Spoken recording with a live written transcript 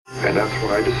And that's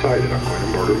when I decided I'm going to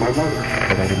murder my mother.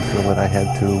 But I didn't feel that I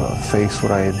had to face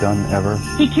what I had done ever.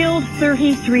 He killed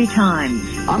 33 times.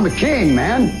 I'm the king,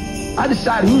 man. I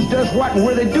decide who does what and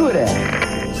where they do it at.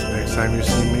 So next time you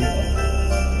see me,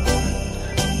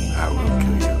 I will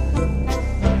kill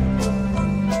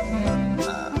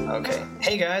you. Okay.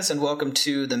 Hey guys, and welcome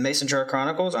to the Mason Jar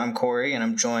Chronicles. I'm Corey, and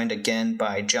I'm joined again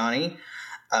by Johnny.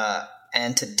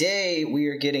 And today we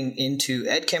are getting into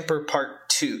Ed Kemper Part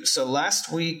 2. So last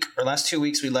 2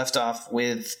 weeks, we left off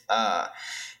with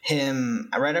him,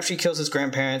 right after he kills his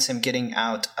grandparents, him getting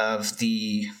out of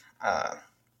the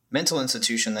mental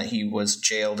institution that he was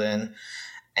jailed in.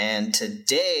 And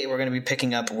today we're going to be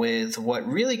picking up with what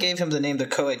really gave him the name the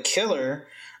Co-Ed Killer,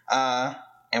 and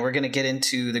we're going to get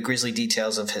into the grisly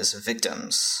details of his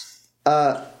victims.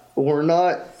 We're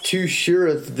not too sure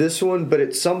of this one, but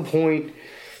at some point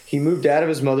he moved out of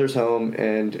his mother's home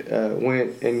and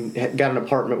went and got an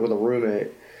apartment with a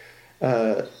roommate.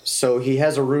 So he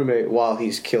has a roommate while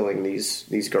he's killing these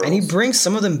girls. And he brings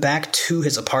some of them back to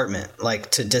his apartment,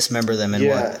 like to dismember them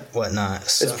and whatnot.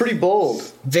 So. It's pretty bold.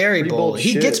 Very bold.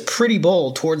 He shit. gets pretty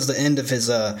bold towards the end of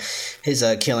his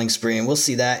killing spree, and we'll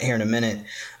see that here in a minute.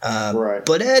 Right.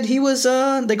 But Ed, he was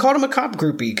they called him a cop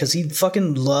groupie because he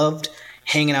fucking loved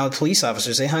hanging out with police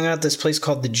officers. They hung out at this place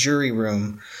called the Jury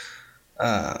Room,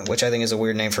 which I think is a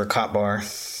weird name for a cop bar.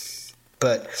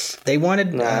 But they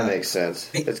wanted... that makes sense.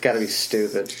 It's got to be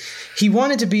stupid. He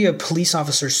wanted to be a police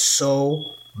officer so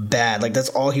bad. Like, that's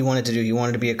all he wanted to do. He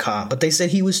wanted to be a cop. But they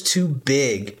said he was too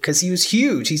big because he was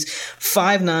huge. He's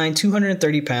 5'9",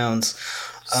 230 pounds.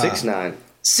 6'9".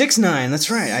 6'9", that's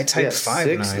right. I typed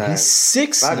 5'9". He's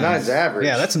 6'9". 5'9's average.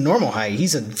 Yeah, that's normal height.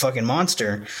 He's a fucking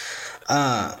monster.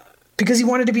 Because he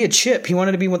wanted to be a chip. He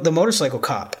wanted to be the motorcycle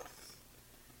cop.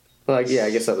 Like, yeah, I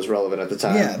guess that was relevant at the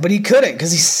time. Yeah, but he couldn't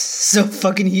because he's so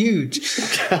fucking huge.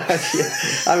 Yeah.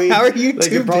 I mean, how are you they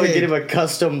too could probably big? get him a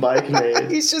custom bike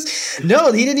made. He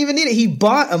didn't even need it. He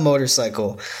bought a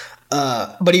motorcycle.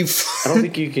 But he... I don't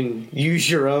think you can use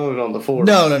your own on the force.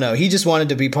 No. He just wanted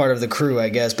to be part of the crew, I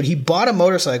guess. But he bought a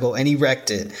motorcycle and he wrecked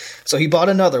it. So he bought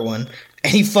another one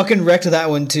and he fucking wrecked that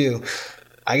one too.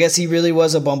 I guess he really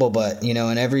was a bumblebutt, in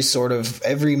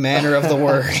every manner of the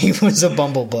word. He was a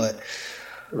bumblebutt.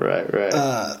 Right.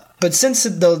 But since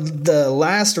the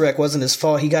last wreck wasn't his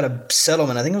fault, he got a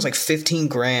settlement. I think it was like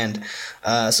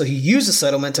 $15,000. So he used the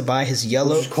settlement to buy his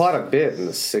yellow. Which was quite a bit in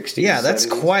the 60s. Yeah, that's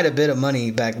 70s. quite a bit of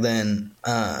money back then.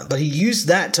 But he used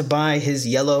that to buy his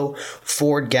yellow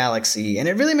Ford Galaxy. And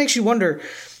it really makes you wonder,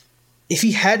 if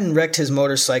he hadn't wrecked his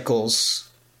motorcycles,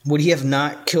 would he have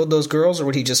not killed those girls, or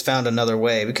would he just found another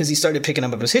way? Because he started picking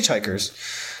up his hitchhikers.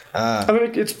 I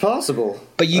mean, it's possible.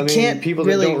 But can't people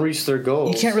really, that don't reach their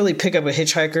goals. You can't really pick up a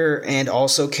hitchhiker and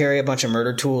also carry a bunch of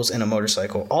murder tools and a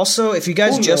motorcycle. Also, if you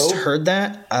guys heard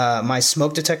that, my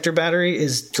smoke detector battery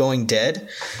is going dead,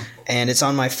 and it's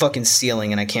on my fucking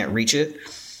ceiling, and I can't reach it.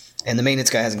 And the maintenance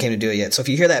guy hasn't came to do it yet. So if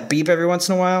you hear that beep every once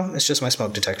in a while, it's just my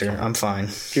smoke detector. I'm fine.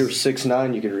 If you're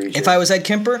 6'9", you could reach it. If I was Ed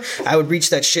Kemper, I would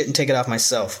reach that shit and take it off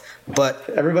myself. But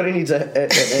everybody needs an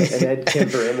Ed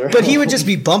Kemper in there. But he would just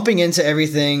be bumping into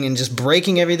everything and just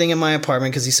breaking everything in my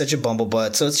apartment because he's such a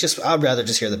bumblebutt. So it's just, I'd rather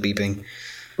just hear the beeping.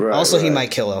 Right, also, he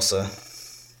might kill Elsa.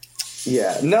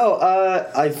 Yeah. No,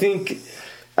 I think,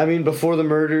 before the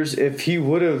murders, if he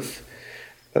would have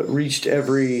reached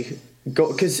every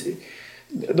goal, because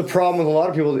the problem with a lot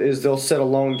of people is they'll set a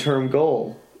long-term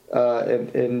goal,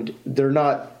 and they're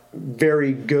not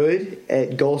very good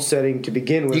at goal setting to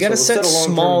begin with. You got to set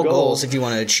small goals if you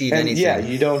want to achieve anything. Yeah,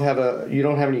 you don't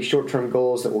have any short-term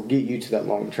goals that will get you to that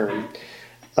long-term.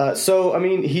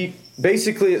 He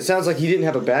basically, it sounds like he didn't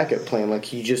have a backup plan. Like,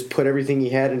 he just put everything he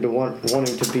had into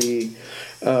wanting to be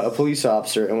a police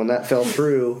officer, and when that fell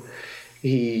through,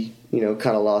 he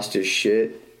kind of lost his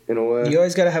shit. In a way. You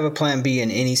always got to have a plan B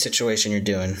in any situation you're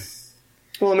doing.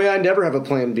 Well, I never have a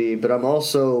plan B, but I'm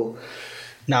also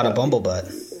not a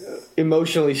bumblebutt.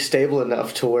 Emotionally stable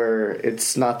enough to where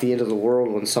it's not the end of the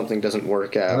world when something doesn't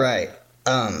work out. Right.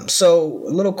 So,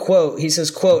 a little quote. He says,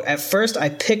 quote, "At first I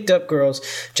picked up girls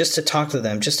just to talk to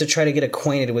them, just to try to get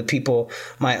acquainted with people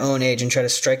my own age and try to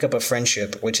strike up a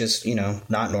friendship," which is,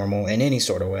 not normal in any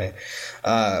sort of way.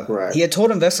 Right. He had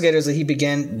told investigators that he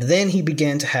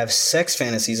began to have sex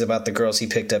fantasies about the girls he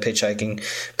picked up hitchhiking,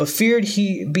 but feared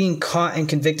being caught and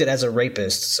convicted as a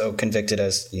rapist. So convicted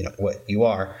as, what you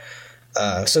are.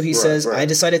 So he says, I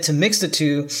decided to mix the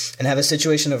two and have a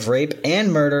situation of rape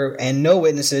and murder and no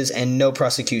witnesses and no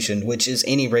prosecution, which is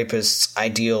any rapist's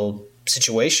ideal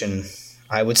situation,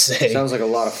 I would say. Sounds like a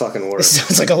lot of fucking work. It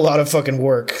sounds like a lot of fucking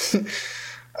work.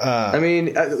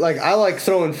 I like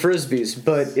throwing frisbees,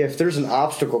 but if there's an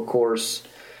obstacle course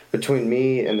between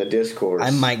me and the discourse.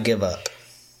 I might give up.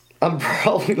 I'm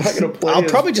probably not going to play. I'll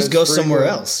probably just go somewhere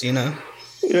frequent. else, you know?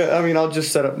 Yeah, I mean, I'll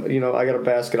just set up, I got a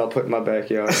basket I'll put in my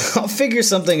backyard. I'll figure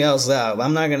something else out.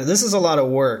 I'm not going to. This is a lot of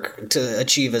work to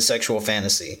achieve a sexual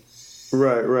fantasy.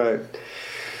 Right.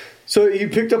 So he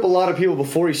picked up a lot of people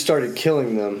before he started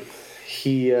killing them.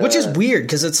 Which is weird,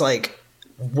 because it's like,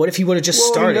 what if he would have just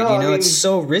started? I mean, it's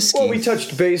so risky. Well, we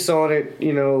touched base on it,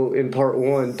 in part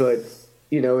one, but,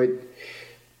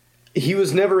 he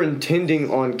was never intending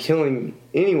on killing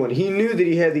anyone. He knew that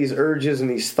he had these urges and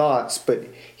these thoughts, but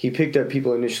he picked up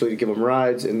people initially to give them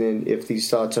rides, and then if these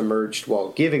thoughts emerged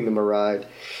while giving them a ride,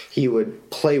 he would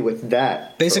play with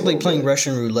that. Basically playing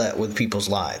Russian roulette with people's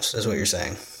lives, is what you're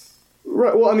saying.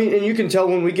 Right. Well, I mean, and you can tell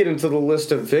when we get into the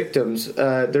list of victims,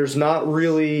 there's not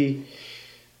really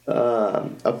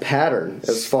a pattern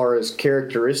as far as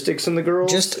characteristics in the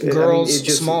girls. Just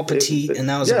girls, small, petite, and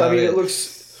that was about it. It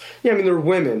looks... Yeah, I mean, they're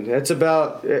women. That's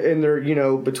about... And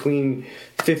they're, between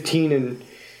 15 and,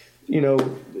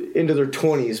 into their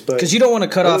 20s. But because you don't want to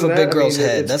cut off a big girl's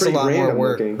head. That's a lot more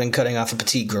work looking than cutting off a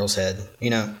petite girl's head,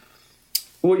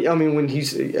 Well, I mean, when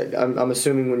I'm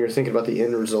assuming when you're thinking about the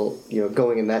end result,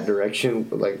 going in that direction,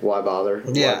 like, why bother?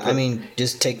 Yeah, I mean,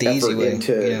 just take the easy way.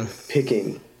 Into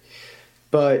picking.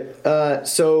 But,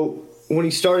 so, when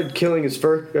he started killing his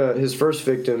first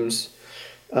victims,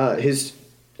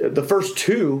 the first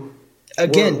two...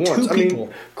 Again, two people. I mean,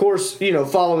 of course,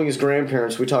 following his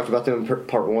grandparents, we talked about them in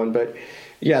part one, but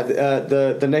yeah,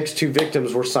 the next two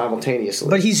victims were simultaneously.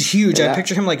 But he's huge. I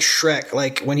picture him like Shrek,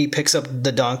 like when he picks up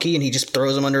the donkey and he just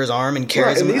throws him under his arm and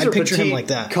carries him. I picture him like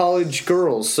that. College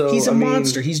girls. So he's a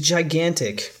monster. He's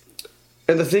gigantic.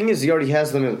 And the thing is, he already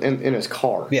has them in his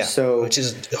car. Yeah, so which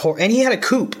is and he had a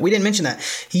coupe. We didn't mention that.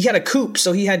 He had a coupe,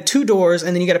 so he had two doors,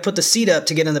 and then you got to put the seat up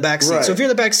to get in the back seat. Right. So if you're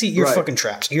in the back seat, you're fucking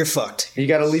trapped. You're fucked. You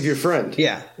got to leave your friend.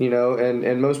 Yeah,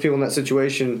 and most people in that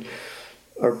situation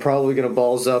are probably going to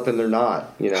balls up, and they're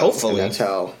not. Hopefully, and that's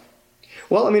how.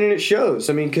 Well, I mean, and it shows.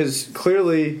 I mean, because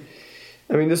clearly.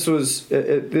 I mean, this was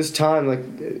at this time,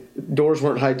 like, doors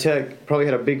weren't high tech. Probably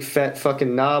had a big fat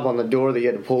fucking knob on the door that you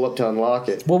had to pull up to unlock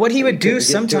it. Well, what he would do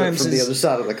sometimes from the other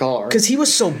side of the car, because he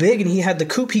was so big and he had the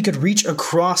coupe, he could reach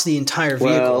across the entire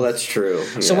vehicle. Well, that's true.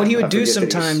 So what he would do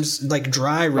sometimes, like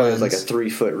dry runs, like a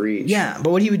 3-foot reach. Yeah,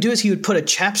 but what he would do is he would put a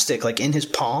chapstick like in his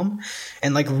palm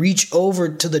and like reach over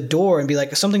to the door and be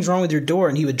like, something's wrong with your door,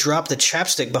 and he would drop the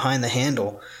chapstick behind the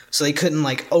handle so they couldn't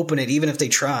like open it even if they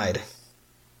tried.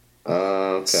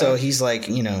 Okay. So he's like,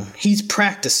 he's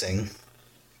practicing.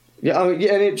 Yeah,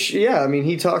 I mean,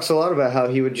 he talks a lot about how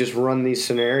he would just run these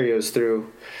scenarios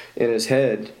through in his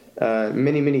head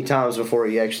many, many times before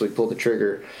he actually pulled the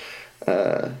trigger.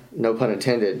 No pun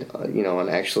intended, on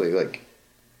actually like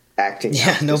acting.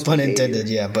 Yeah, no pun intended.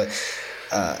 Yeah, but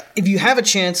if you have a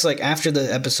chance, like after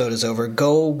the episode is over,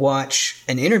 go watch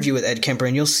an interview with Ed Kemper,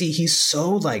 and you'll see he's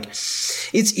so like,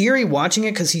 it's eerie watching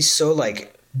it because he's so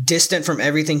like distant from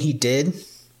everything he did.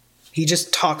 He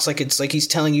just talks like it's like he's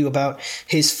telling you about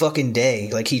his fucking day,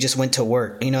 like he just went to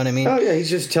work. You know what I mean? Oh yeah, he's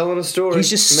just telling a story. He's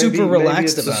just super relaxed maybe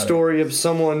it's about a story of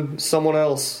someone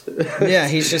else. Yeah,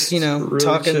 he's just really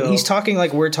talking. Chill. He's talking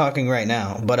like we're talking right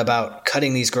now, but about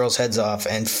cutting these girls' heads off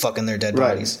and fucking their dead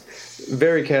bodies.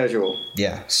 Very casual.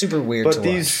 Yeah, super weird. But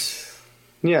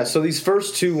so these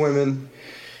first two women,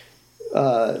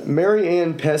 Mary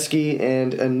Ann Pesky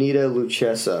and Anita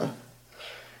Lucchesa.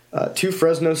 Two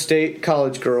Fresno State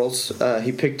college girls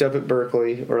he picked up at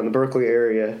Berkeley, or in the Berkeley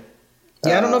area.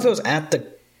 Yeah, I don't know if it was at the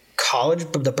college,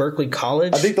 but the Berkeley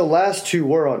College. I think the last two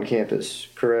were on campus,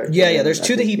 correct? Yeah, there's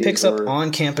two that he picks up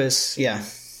on campus, yeah.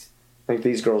 I think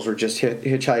these girls were just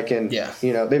hitchhiking. Yeah.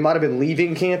 They might have been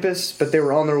leaving campus, but they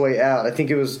were on their way out. I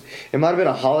think it might have been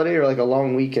a holiday or like a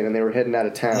long weekend, and they were heading out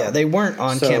of town. Yeah, they weren't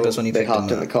on campus when he picked them up.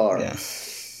 They hopped in the car.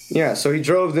 Yeah, so he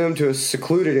drove them to a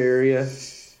secluded area.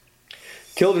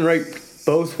 Killed and raped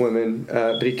both women,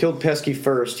 but he killed Pesky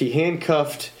first. He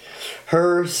handcuffed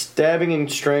her, stabbing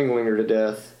and strangling her to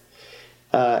death.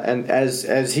 And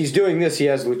as he's doing this, he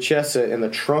has Lucchesa in the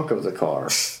trunk of the car.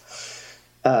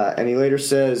 And he later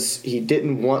says he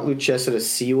didn't want Lucchesa to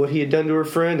see what he had done to her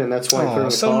friend, and that's why he put her in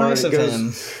the car. Nice of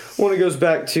him. When it goes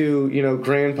back to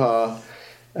Grandpa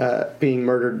being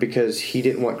murdered because he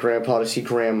didn't want Grandpa to see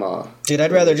Grandma. Dude,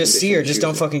 I'd rather just see her. Just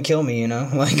don't fucking kill me,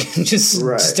 Like, just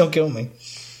don't kill me.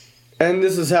 And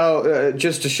this is how,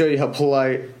 just to show you how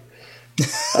polite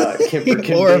Kemper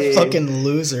can or be. A fucking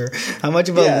loser. How much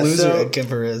of a loser Ed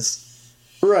Kemper is.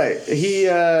 Right. He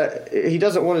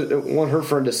doesn't want her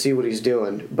friend to see what he's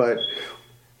doing, but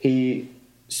he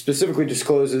specifically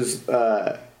discloses,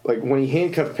 like when he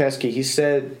handcuffed Pesky, he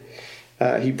said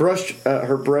He brushed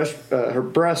her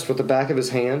breast with the back of his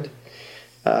hand.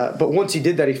 But once he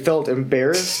did that, he felt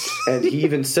embarrassed, and he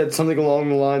even said something along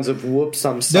the lines of, "Whoops,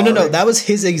 I'm sorry." No. That was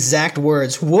his exact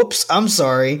words. "Whoops, I'm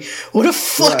sorry." What a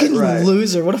fucking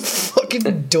loser. What a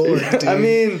fucking dork, dude. I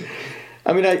mean,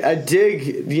 I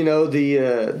dig,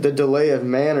 the delay of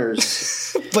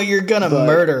manners. But you're gonna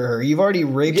murder her. You've already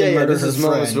raped and murdered her friend.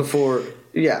 Moments before.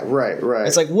 Yeah, right.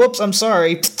 It's like, "Whoops, I'm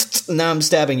sorry." Now I'm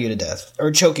stabbing you to death or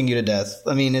choking you to death.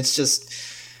 I mean, it's just.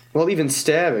 Well, even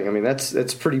stabbing. I mean,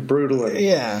 that's pretty brutal.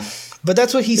 Yeah. But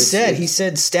that's what he said. He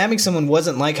said stabbing someone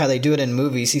wasn't like how they do it in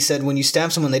movies. He said when you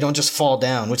stab someone, they don't just fall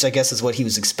down, which I guess is what he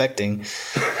was expecting.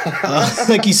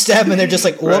 Like you stab them and they're just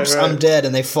like, "Whoops, right. I'm dead,"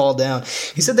 and they fall down.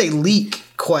 He said they leak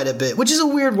quite a bit, which is a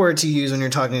weird word to use when you're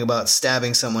talking about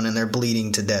stabbing someone and they're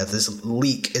bleeding to death. This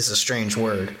leak is a strange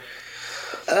word.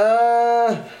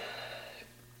 I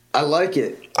like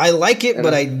it.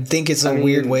 But I think it's a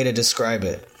weird way to describe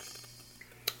it.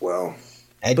 Well,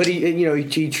 but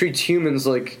he treats humans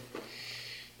like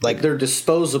they're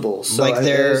disposable, so like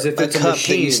they're as if it's a cup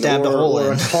machine that you stabbed a hole in,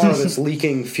 or a car that's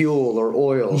leaking fuel or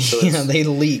oil. So they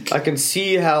leak. I can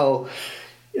see how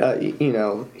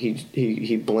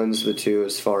he blends the two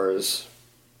as far as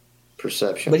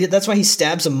perception. But that's why he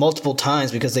stabs them multiple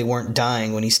times, because they weren't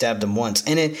dying when he stabbed them once.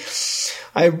 And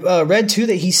I read too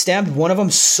that he stabbed one of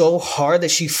them so hard that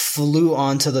she flew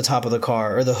onto the top of the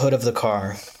car or the hood of the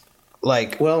car.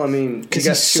 Well, I mean, because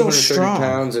he's so strong,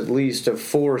 pounds at least of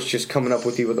force just coming up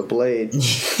with you with a blade.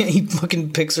 He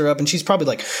fucking picks her up, and she's probably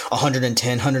like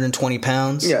 110, 120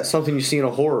 pounds. Yeah, something you see in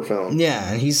a horror film.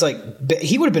 Yeah, and he's like,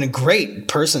 he would have been a great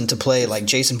person to play like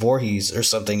Jason Voorhees or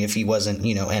something if he wasn't,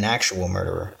 an actual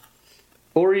murderer.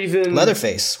 Or even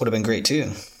Leatherface would have been great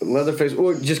too. Leatherface,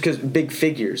 or just because big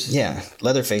figures. Yeah,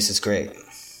 Leatherface is great.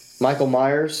 Michael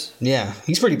Myers. Yeah,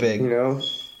 he's pretty big.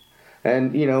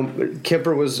 And,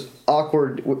 Kemper was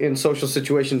awkward in social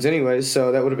situations anyways,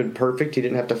 so that would have been perfect. He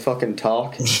didn't have to fucking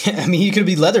talk. Yeah, I mean, he could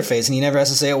be Leatherface and he never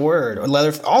has to say a word. Or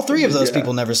all three of those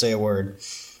people never say a word.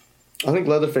 I think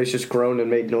Leatherface just groaned and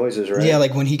made noises, right? Yeah,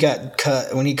 like when he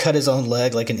cut his own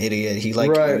leg like an idiot, he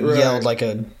yelled like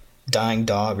a dying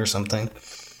dog or something.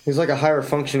 He's like a higher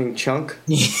functioning Chunk.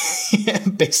 Yeah,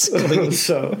 basically.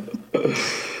 So...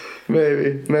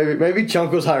 Maybe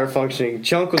Chunk was higher functioning.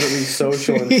 Chunk was at least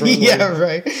social and friendly. Yeah,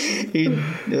 right.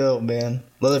 Oh man,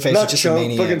 Leatherface was just Chunk, a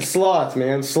maniac. Fucking Sloth,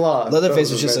 man, Sloth.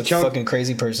 Leatherface was just a fucking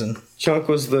crazy person. Chunk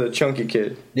was the chunky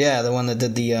kid. Yeah, the one that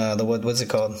did the what's it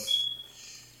called?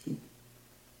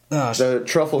 Oh, the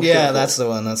truffle. Yeah, shuffle.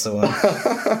 That's the one.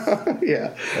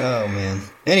 Yeah. Oh man.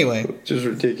 Anyway, just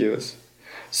ridiculous.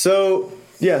 So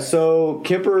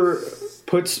Kemper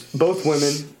puts both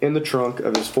women in the trunk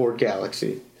of his Ford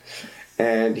Galaxy.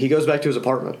 And he goes back to his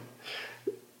apartment.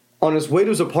 On his way to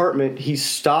his apartment, he's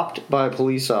stopped by a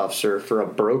police officer for a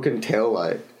broken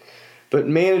taillight. But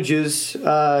manages,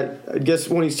 I guess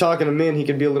when he's talking to men, he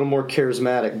can be a little more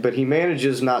charismatic. But he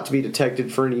manages not to be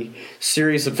detected for any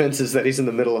serious offenses that he's in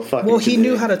the middle of fucking. Well, he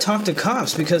knew how to talk to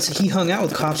cops because he hung out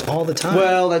with cops all the time.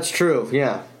 Well, that's true,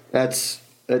 yeah. That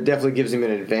definitely gives him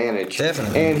an advantage.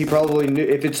 Definitely. And he probably knew,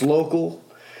 if it's local...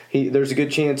 There's a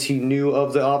good chance he knew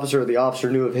of the officer or the officer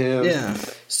knew of him. Yeah.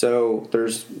 So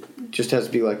there's just has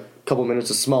to be like a couple minutes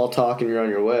of small talk and you're on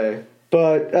your way.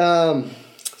 But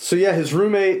his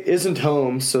roommate isn't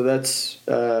home, so that's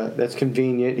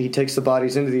convenient. He takes the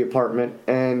bodies into the apartment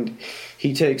and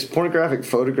he takes pornographic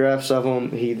photographs of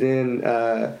them. He then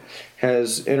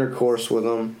has intercourse with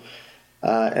them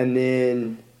and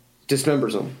then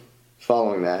dismembers them.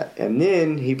 Following that, and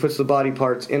then he puts the body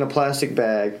parts in a plastic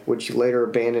bag, which he later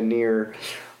abandoned near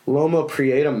Loma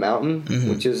Prieta Mountain,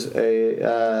 which is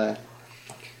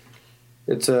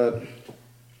it's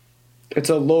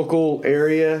a local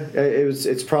area.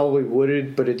 It's probably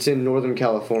wooded, but it's in Northern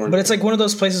California. But it's like one of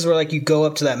those places where like you go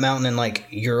up to that mountain and like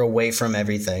you're away from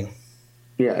everything.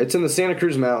 Yeah, it's in the Santa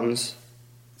Cruz Mountains.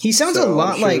 He sounds a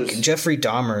lot like Jeffrey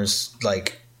Dahmer's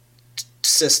like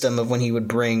system of when he would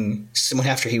bring someone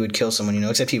after he would kill someone,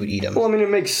 except he would eat him. Well, I mean, it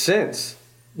makes sense,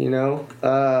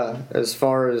 as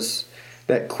far as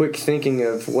that quick thinking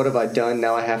of what have I done,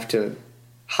 now I have to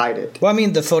hide it. Well, I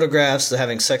mean, the photographs, the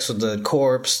having sex with the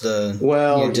corpse,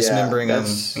 dismembering them,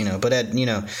 but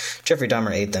Jeffrey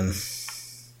Dahmer ate them.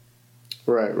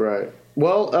 Right.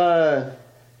 Well,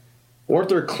 weren't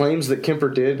there claims that Kemper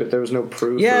did, but there was no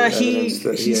proof? Yeah, he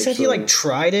said he like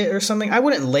tried it or something. I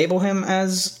wouldn't label him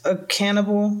as a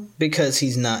cannibal because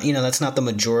he's not. That's not the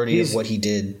majority of what he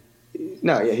did.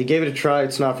 No, yeah, he gave it a try.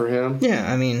 It's not for him.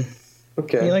 Yeah, I mean,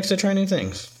 okay, he likes to try new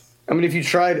things. I mean, if you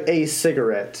tried a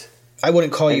cigarette, I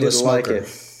wouldn't call you a smoker. Like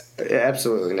it,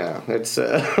 Absolutely no. It's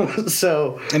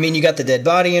so. I mean, you got the dead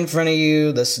body in front of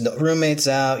you. The roommate's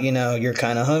out. You're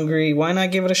kind of hungry. Why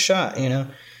not give it a shot?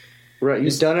 Right,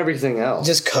 you've done everything else.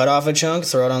 Just cut off a chunk,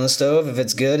 throw it on the stove. If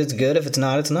it's good, it's good. If it's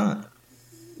not, it's not.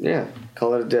 Yeah,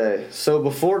 call it a day. So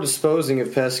before disposing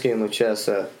of Pesky and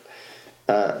Luchessa,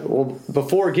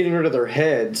 before getting rid of their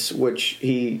heads, which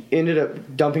he ended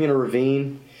up dumping in a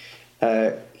ravine,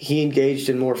 he engaged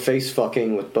in more face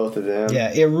fucking with both of them.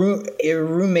 Yeah,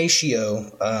 Irumatio.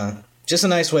 Just a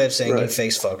nice way of saying he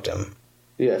face fucked him.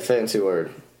 Yeah, fancy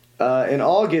word. In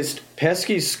August,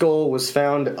 Pesky's skull was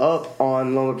found up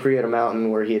on Loma Prieta Mountain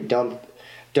where he had dumped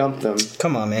them.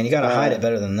 Come on, man. You got to hide it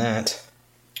better than that.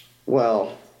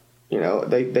 Well,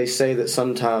 they say that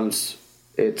sometimes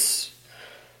it's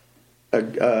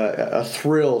a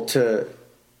thrill to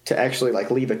actually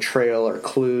like leave a trail or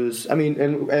clues. I mean,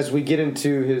 and as we get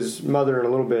into his mother in a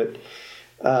little bit,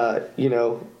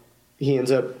 he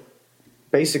ends up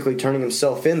basically turning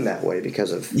himself in that way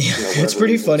because of it's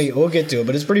pretty funny. We'll get to it,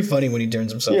 but it's pretty funny when he turns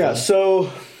himself in.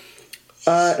 So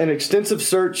an extensive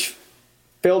search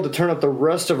failed to turn up the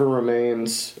rest of her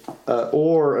remains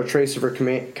or a trace of her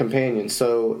companion,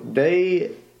 so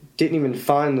they didn't even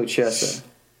find Luchessa.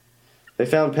 They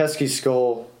found Pesky's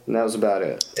skull, and that was about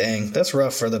it. Dang, that's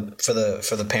rough for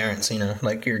the parents.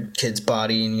 Like your kid's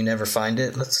body and you never find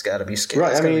it. That's got to be scary.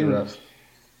 Right, be rough.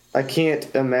 I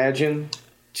can't imagine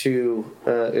to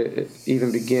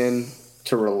even begin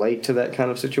to relate to that kind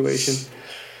of situation,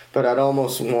 but I'd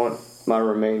almost want my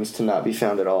remains to not be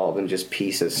found at all than just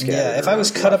pieces scattered. Yeah, if I was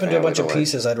cut up into a bunch of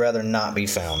pieces, I'd rather not be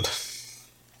found.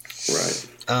 Right.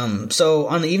 So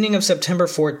on the evening of September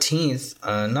 14th,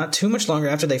 not too much longer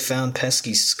after they found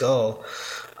Pesky's skull,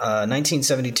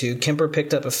 1972, Kemper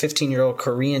picked up a 15-year-old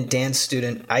Korean dance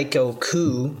student, Aiko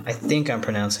Koo. I think I'm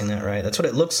pronouncing that right. That's what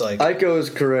it looks like. Aiko is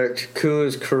correct. Koo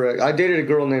is correct. I dated a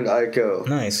girl named Aiko.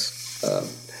 Nice.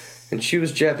 And she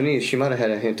was Japanese. She might have had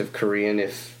a hint of Korean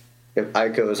if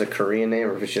Aiko is a Korean name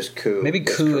or if it's just Koo. Maybe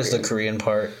Koo is the Korean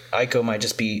part. Aiko might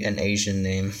just be an Asian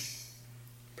name.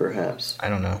 Perhaps. I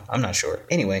don't know. I'm not sure.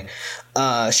 Anyway,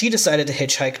 she decided to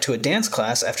hitchhike to a dance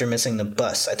class after missing the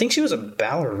bus. I think she was a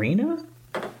ballerina?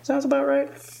 Sounds about right.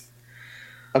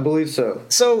 I believe so.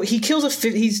 So he kills this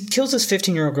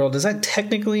 15-year-old girl. Does that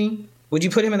technically... Would you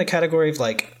put him in the category of,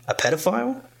 like, a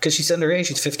pedophile? Because she's underage.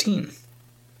 She's 15.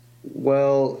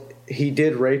 Well, he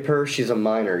did rape her. She's a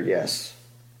minor, yes.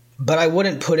 But I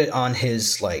wouldn't put it on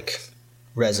his, like,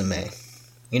 resume.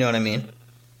 You know what I mean?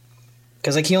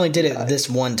 Because, like, he only did it this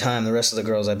one time. The rest of the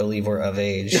girls, I believe, were of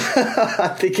age.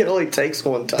 I think it only takes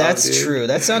one time. That's true.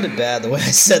 That sounded bad the way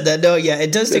I said that. No, yeah,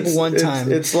 it does take one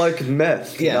time. It's like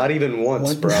meth. Yeah. Not even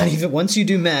once, bro. Not even once you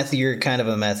do meth, you're kind of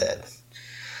a meth head.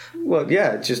 Well,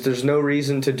 yeah, just there's no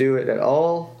reason to do it at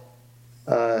all.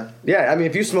 Yeah, I mean,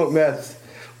 if you smoke meth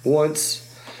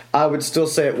once, I would still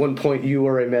say at one point you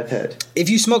were a meth head. If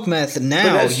you smoke meth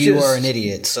now, you are an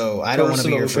idiot. So I don't want to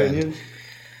be your friend.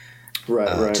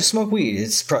 Right. Just smoke weed.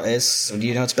 It's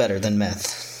better than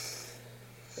meth.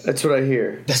 That's what I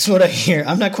hear. That's what I hear.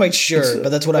 I'm not quite sure, but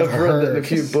that's what I've heard. Read that in a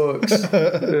few books.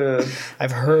 Yeah.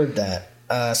 I've heard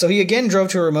that. So he again drove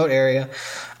to a remote area,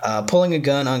 pulling a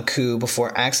gun on Koo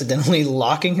before accidentally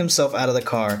locking himself out of the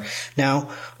car. Now,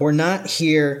 we're not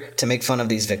here to make fun of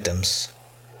these victims.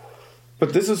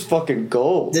 But this is fucking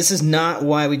gold. This is not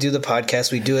why we do the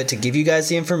podcast. We do it to give you guys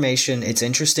the information. It's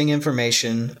interesting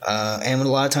information. And a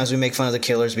lot of times we make fun of the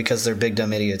killers because they're big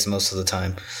dumb idiots most of the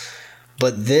time.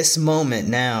 But this moment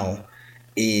now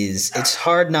it's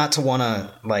hard not to want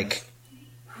to, like,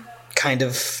 kind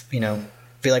of,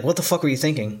 be like, what the fuck were you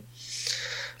thinking?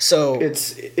 So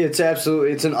it's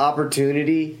absolutely, it's an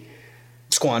opportunity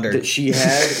squandered that she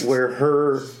had where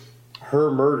her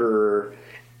murderer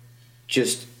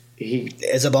just... He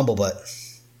is a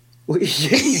bumblebutt.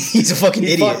 He's a fucking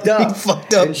idiot. Fucked up. He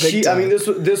fucked up. And big time. I mean,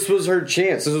 this was her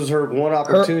chance. This was her one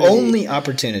opportunity. Her only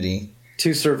opportunity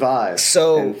to survive.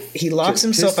 So he locks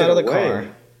himself out of the away. car,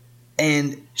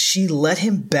 and she let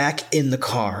him back in the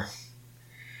car.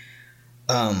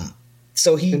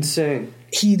 So he insane.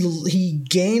 He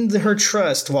gained her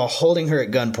trust while holding her at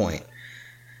gunpoint.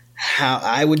 How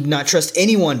I would not trust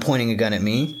anyone pointing a gun at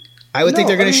me. I would think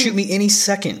they're going to shoot me any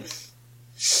second.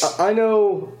 I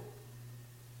know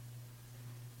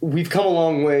we've come a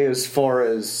long way as far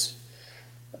as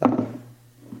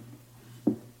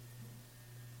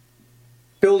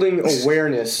building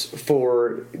awareness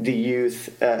for the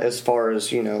youth as far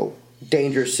as,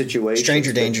 dangerous situations.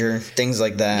 Stranger danger, things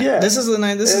like that. Yeah. This is the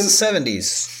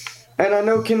 70s. And I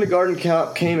know Kindergarten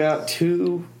Cop came out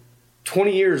 12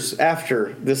 20 years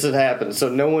after this had happened, so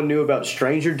no one knew about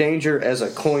stranger danger as a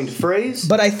coined phrase.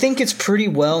 But I think it's pretty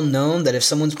well known that if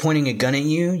someone's pointing a gun at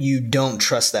you, you don't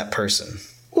trust that person.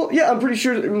 Well, yeah, I'm pretty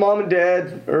sure that mom and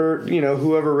dad, or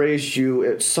whoever raised you,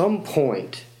 at some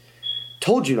point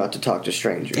told you not to talk to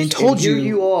strangers. And told here you...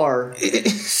 you are,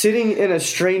 sitting in a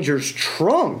stranger's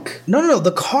trunk. No,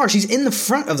 the car. She's in the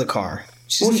front of the car.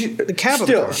 She's in the cab of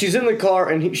the car. She's in the car,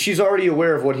 and she's already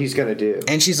aware of what he's going to do.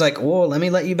 And she's like, whoa, let me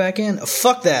let you back in?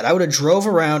 Fuck that. I would have drove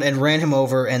around and ran him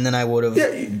over, and then I would have...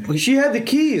 Yeah, she had the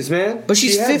keys, man. But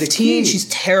she's 15. She's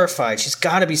terrified. She's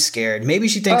got to be scared. Maybe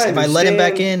she thinks if I let him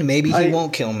back in, maybe he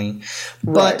won't kill me.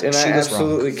 But and she I was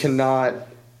absolutely wrong. cannot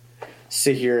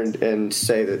sit here and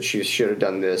say that she should have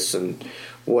done this and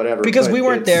whatever. Because we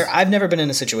weren't there. I've never been in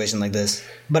a situation like this.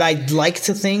 But I'd like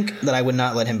to think that I would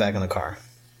not let him back in the car.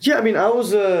 Yeah, I mean, I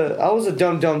was a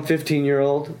dumb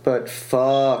 15-year-old, but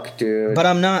fuck, dude. But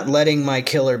I'm not letting my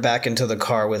killer back into the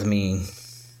car with me.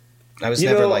 I was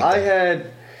never like that.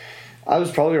 I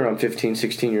was probably around 15,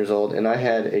 16 years old, and I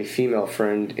had a female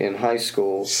friend in high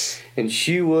school, and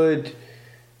she would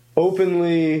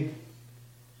openly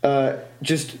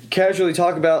just casually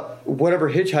talk about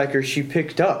whatever hitchhiker she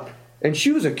picked up. And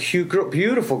she was a cute girl,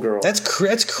 beautiful girl. That's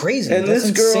crazy. And that's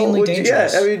this girl insanely would,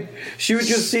 dangerous. yeah, I mean, she would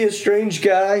just see a strange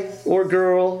guy or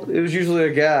girl. It was usually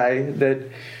a guy that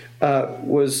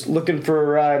was looking for a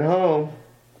ride home,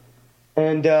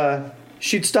 and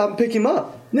she'd stop and pick him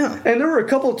up. No. And there were a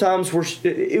couple of times where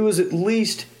it was at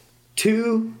least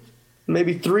 200,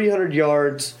 maybe 300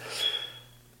 yards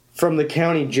from the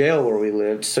county jail where we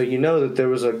lived, so you know that there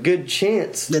was a good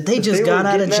chance that they just got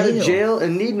out of jail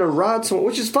and needing a ride somewhere,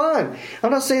 which is fine.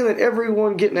 I'm not saying that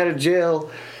everyone getting out of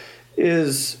jail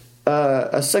is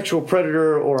a sexual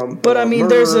predator or a But I mean,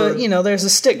 murderer. there's a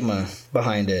stigma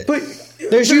behind it. But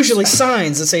there's usually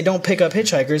signs that say don't pick up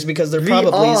hitchhikers because they're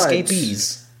probably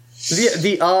escapees.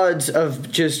 The odds of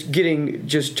just getting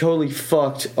just totally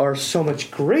fucked are so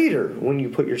much greater when you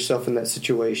put yourself in that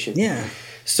situation. Yeah.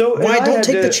 So why don't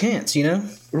take the chance,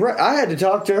 Right, I had to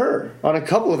talk to her on a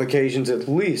couple of occasions at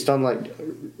least. I'm like,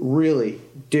 really,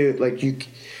 dude, like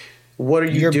what are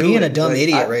you doing? You're being a dumb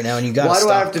idiot right now, and you got to stop.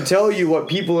 Why do I have to tell you what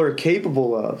people are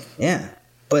capable of? Yeah,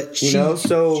 but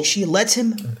she lets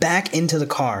him back into the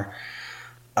car,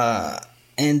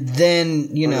 and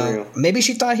then maybe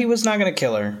she thought he was not going to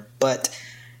kill her, but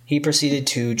he proceeded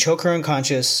to choke her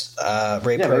unconscious,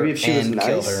 rape her, and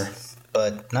kill her.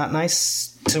 But not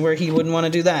nice to where he wouldn't want to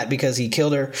do that because he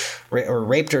killed her or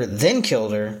raped her, then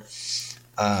killed her,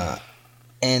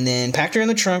 and then packed her in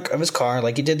the trunk of his car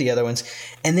like he did the other ones.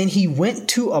 And then he went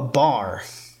to a bar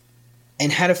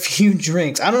and had a few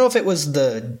drinks. I don't know if it was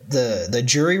the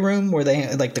jury room where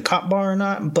they like the cop bar or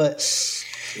not, but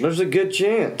there's a good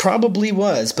chance. Probably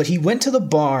was. But he went to the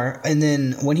bar, and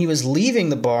then when he was leaving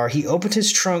the bar, he opened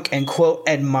his trunk and, quote,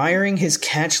 admiring his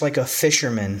catch like a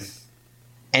fisherman.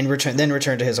 And then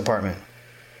returned to his apartment.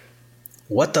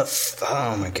 What the?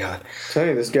 Oh my god! I'm telling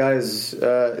you, this guy's.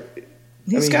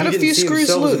 He's got a few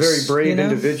screws loose. As a very brave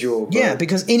individual. But yeah,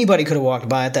 because anybody could have walked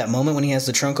by at that moment when he has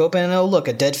the trunk open and look,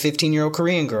 a dead 15-year-old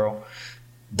Korean girl.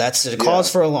 That's a cause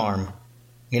for alarm.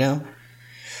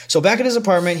 So back at his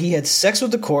apartment, he had sex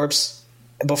with the corpse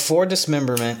before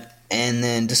dismemberment, and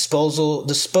then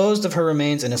disposed of her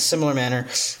remains in a similar manner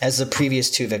as the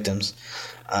previous two victims.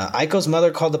 Aiko's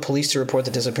mother called the police to report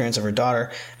the disappearance of her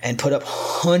daughter and put up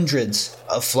hundreds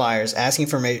of flyers asking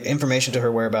for information to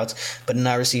her whereabouts, but did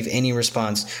not receive any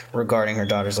response regarding her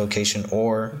daughter's location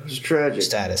or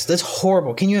status. That's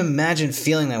horrible. Can you imagine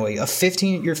feeling that way? Your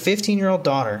 15-year-old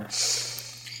daughter.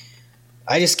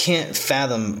 I just can't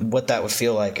fathom what that would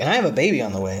feel like. And I have a baby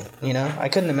on the way, I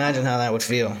couldn't imagine how that would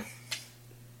feel.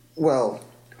 Well,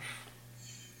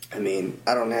 I mean,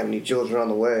 I don't have any children on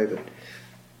the way, but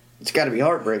it's got to be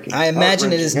heartbreaking. I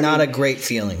imagine it is not a great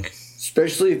feeling.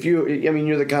 Especially if you're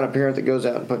the kind of parent that goes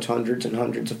out and puts hundreds and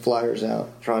hundreds of flyers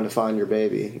out trying to find your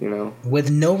baby,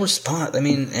 With no response. I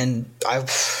mean, and I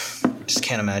just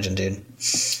can't imagine, dude.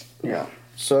 Yeah.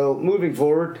 So, moving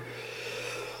forward.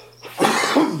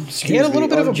 He had a little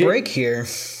bit of a break here.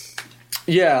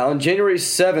 Yeah, on January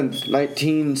 7th,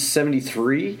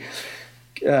 1973,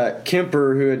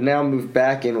 Kemper, who had now moved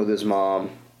back in with his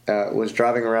mom, was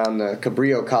driving around the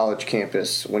Cabrillo College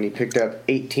campus when he picked up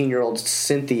 18-year-old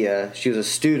Cynthia. She was a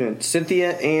student.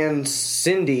 Cynthia and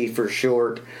Cindy, for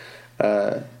short.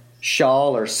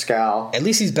 Shawl or Scow. At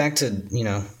least he's back to,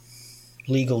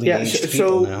 legally aged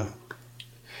people now.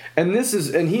 And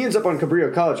he ends up on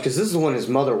Cabrillo College because this is the one his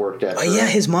mother worked at. Oh, yeah,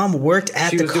 his mom worked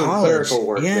at the college. She was doing clerical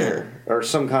work there. Or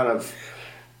some kind of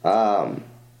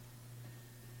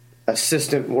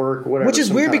assistant work, whatever. Which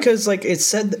is weird because, it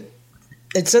said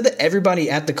It said that everybody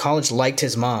at the college liked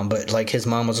his mom, but like his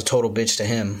mom was a total bitch to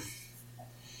him.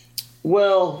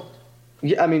 Well,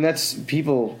 yeah, I mean that's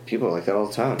people are like that all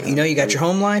the time. You know, you got your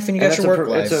home life and you got your work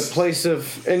life. It's a place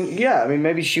of, and yeah, I mean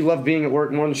maybe she loved being at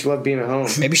work more than she loved being at home.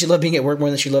 Maybe she loved being at work more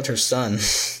than she loved her son.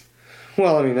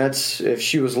 Well, I mean that's if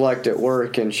she was liked at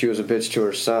work and she was a bitch to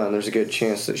her son. There's a good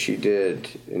chance that she did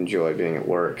enjoy being at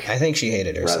work. I think she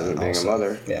hated her rather son than being also. a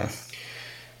mother. Yeah.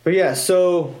 But yeah,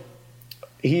 so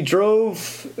he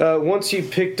drove once he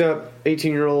picked up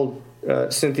 18-year-old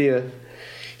Cynthia.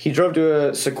 He drove to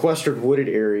a sequestered wooded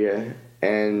area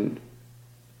and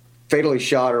fatally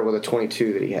shot her with a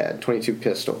 .22 that he had, .22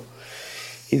 pistol.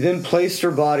 He then placed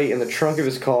her body in the trunk of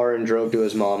his car and drove to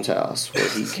his mom's house, where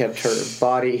he kept her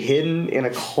body hidden in a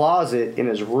closet in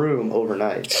his room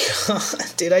overnight.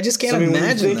 Dude, I just can't When you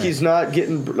imagine think that. he's not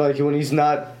getting, like, when he's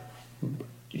not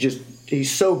just,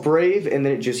 he's so brave, and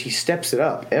then he steps it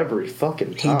up every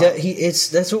fucking time.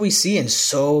 That's what we see in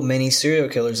so many serial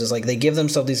killers is like they give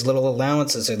themselves these little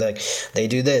allowances. So like they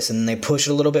do this and they push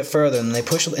it a little bit further and they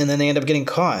push and then they end up getting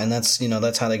caught, and that's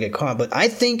how they get caught. But I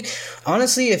think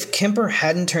honestly, if Kemper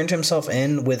hadn't turned himself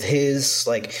in with his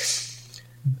like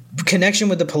connection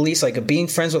with the police, like being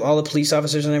friends with all the police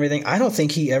officers and everything, I don't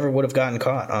think he ever would have gotten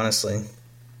caught. Honestly.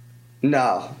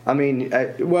 No, I mean,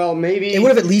 well, maybe it would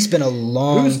have at least been a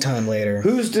long time later.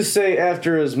 Who's to say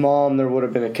after his mom there would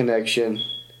have been a connection?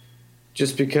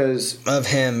 Just because of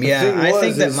him, yeah, I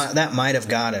think that might have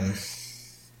got him.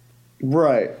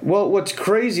 Right. Well, what's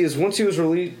crazy is once he was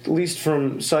released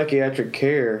from psychiatric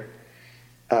care,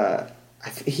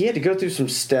 he had to go through some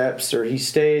steps, or he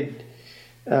stayed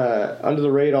under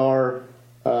the radar,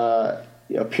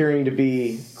 appearing to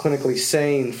be clinically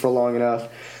sane for long enough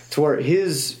to where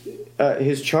his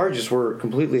charges were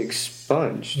completely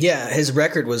expunged. Yeah, his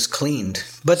record was cleaned,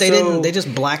 but they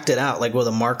just blacked it out like with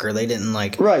a marker. They didn't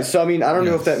like right. So I mean, I don't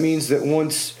know if that means that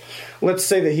once, let's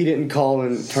say that he didn't call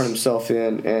and turn himself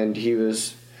in, and he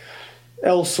was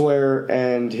elsewhere,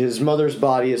 and his mother's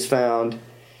body is found,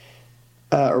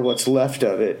 or what's left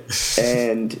of it,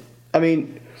 and I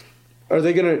mean, are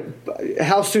they gonna?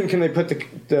 How soon can they put the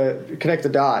connect the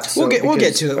dots? We'll get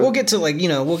to it. We'll get to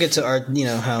we'll get to our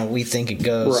how we think it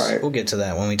goes. Right. We'll get to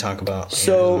that when we talk about.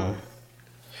 So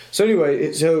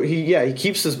anyway, he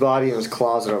keeps his body in his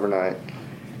closet overnight,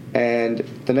 and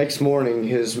the next morning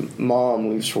his mom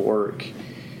leaves for work,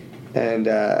 and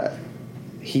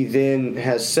he then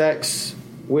has sex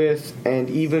with and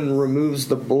even removes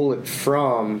the bullet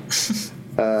from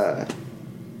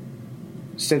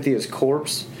Cynthia's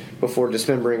corpse before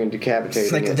dismembering and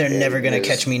decapitating. Like they're never gonna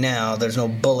catch me now. There's no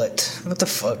bullet. What the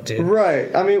fuck, dude?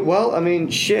 Right. I mean,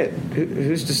 shit.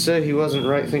 Who's to say he wasn't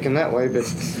right thinking that way? But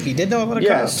he did know about a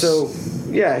cops. So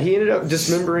he ended up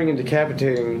dismembering and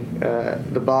decapitating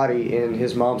the body in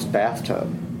his mom's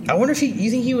bathtub. I wonder if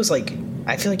you think he was like.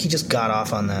 I feel like he just got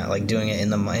off on that, like doing it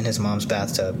in his mom's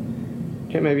bathtub.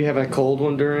 Yeah, maybe having a cold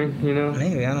one during,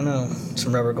 Maybe, I don't know.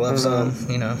 Some rubber gloves on,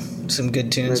 some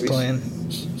good tunes playing.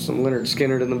 Some Leonard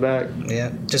Skinner in the back.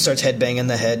 Yeah, just starts headbanging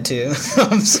the head too.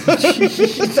 I'm sorry.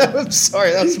 I'm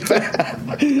sorry, that was bad.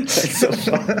 That's so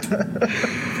fun.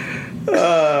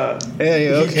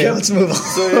 Okay, let's move on.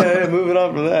 So moving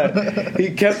on from that.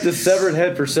 He kept the severed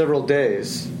head for several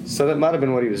days. So that might have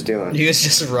been what he was doing. He was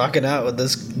just rocking out with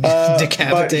this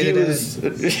decapitated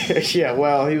head. Yeah,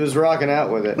 well, he was rocking out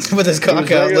with it. With his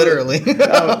cock out, literally. He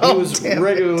was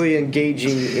regularly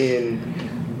engaging in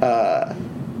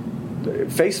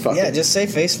face fucking. Yeah, just say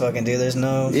face fucking, dude. There's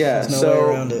no way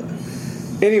around it.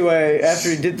 Anyway, after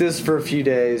he did this for a few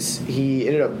days, he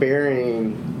ended up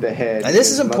burying the head. Now, this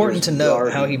is important to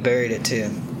note how he buried it too.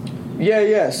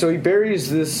 Yeah. So he buries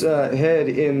this head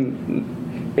in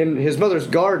his mother's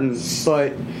garden,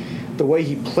 but the way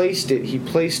he placed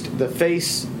the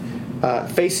face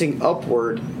facing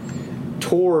upward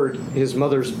toward his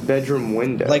mother's bedroom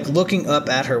window, like looking up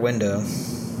at her window.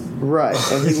 Right,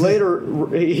 and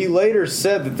he later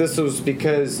said that this was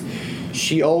because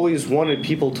she always wanted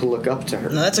people to look up to her.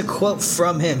 No, that's a quote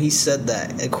from him. He said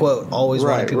that. A quote, always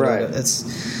wanted people to look up. It's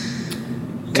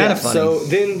kind of funny. So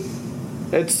then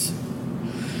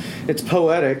it's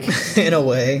poetic in a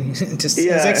way. Just his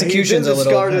execution's a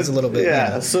little bit.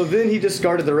 Yeah. So then he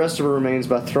discarded the rest of her remains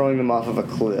by throwing them off of a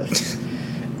cliff.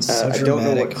 I don't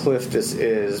know what cliff this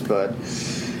is, but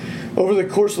over the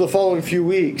course of the following few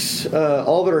weeks,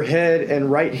 all but her head and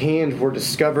right hand were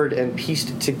discovered and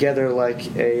pieced together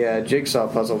like a jigsaw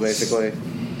puzzle, basically.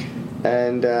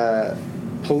 And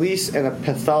police and a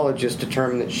pathologist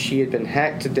determined that she had been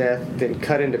hacked to death, then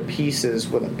cut into pieces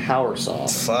with a power saw.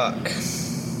 Fuck.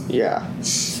 Yeah.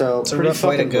 So it's pretty a rough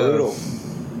way to fucking go.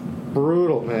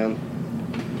 Brutal, man.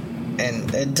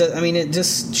 And it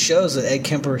just shows that Ed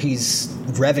Kemper, he's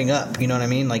revving up. You know what I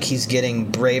mean? Like, he's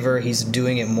getting braver. He's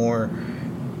doing it more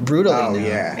brutally now.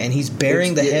 Yeah. And he's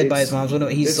burying the head by his mom's window.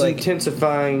 He's like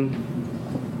intensifying.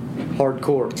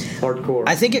 Hardcore.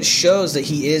 I think it shows that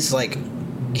he is like,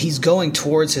 he's going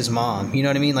towards his mom. You know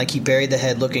what I mean? Like, he buried the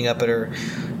head looking up at her.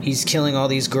 He's killing all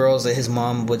these girls that his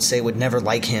mom would say would never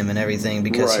like him and everything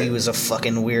because he was a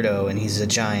fucking weirdo and he's a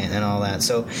giant and all that.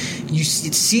 So you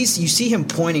see him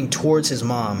pointing towards his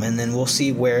mom, and then we'll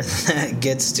see where that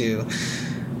gets to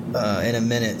in a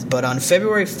minute. But on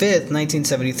February 5th,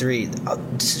 1973,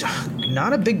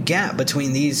 not a big gap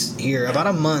between these here, about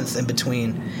a month in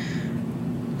between.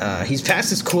 He's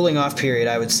past his cooling off period,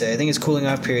 I would say. I think his cooling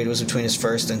off period was between his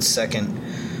first and second.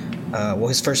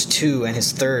 His first two and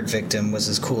his third victim was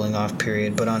his cooling off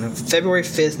period. But on February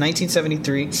 5th,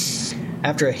 1973,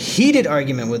 after a heated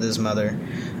argument with his mother,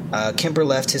 Kemper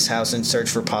left his house in search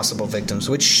for possible victims,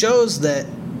 which shows that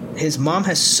his mom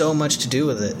has so much to do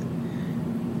with it.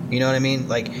 You know what I mean?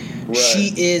 Like,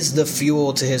 she is the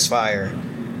fuel to his fire.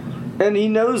 And he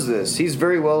knows this. He's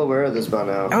very well aware of this by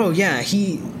now. Oh, yeah.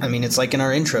 It's like in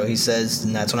our intro, he says,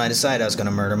 and that's when I decided I was going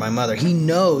to murder my mother. He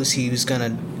knows he was going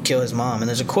to kill his mom. And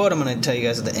there's a quote I'm going to tell you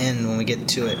guys at the end when we get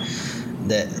to it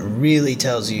that really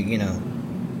tells you,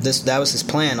 that was his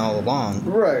plan all along.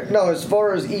 Right. No, as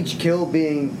far as each kill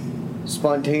being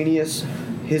spontaneous,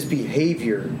 his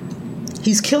behavior...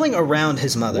 He's killing around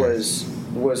his mother.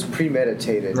 Was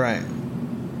premeditated. Right.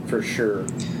 For sure.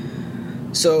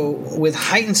 So, with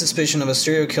heightened suspicion of a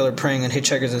serial killer preying on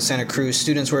hitchhikers in Santa Cruz,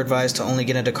 students were advised to only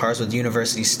get into cars with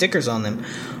university stickers on them.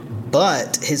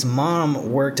 But his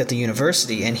mom worked at the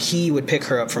university, and he would pick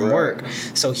her up from work.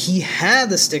 So he had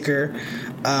the sticker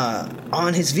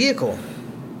on his vehicle.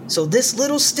 So this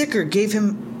little sticker gave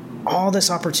him all this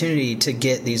opportunity to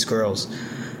get these girls.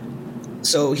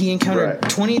 So he encountered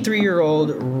 23-year-old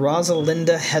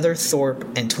Rosalinda Heather Thorpe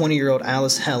and 20-year-old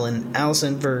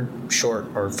Allison for short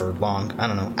or for long, I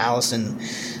don't know, Allison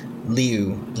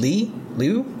Liu.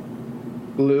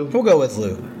 We'll go with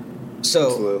Liu.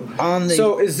 So on the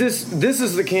this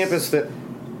is the campus that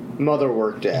mother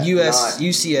worked at,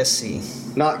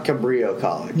 UCSC, not Cabrillo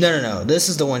College. No. This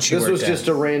is the one she worked at. This was just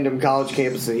a random college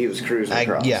campus that he was cruising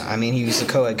across. Yeah, he was a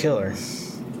co-ed killer.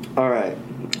 All right.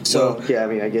 So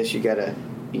I guess you gotta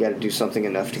do something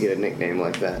enough to get a nickname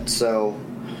like that. So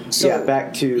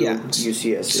back to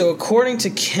UCSC. So according to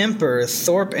Kemper,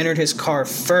 Thorpe entered his car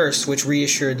first, which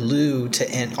reassured Lou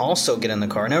to also get in the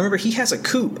car. Now remember, he has a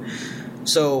coupe,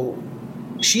 so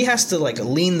she has to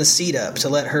lean the seat up to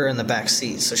let her in the back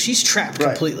seat. So she's trapped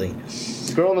completely.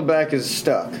 The girl in the back is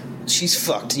stuck. She's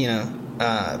fucked,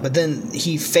 But then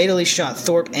he fatally shot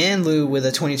Thorpe and Lou with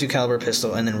a .22 caliber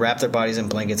pistol and then wrapped their bodies in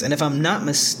blankets. And if I'm not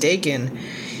mistaken,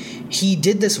 he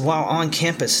did this while on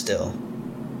campus still.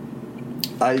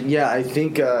 I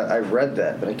think I read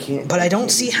that, but I can't. But I don't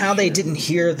see how they didn't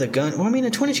hear the gun. Well, a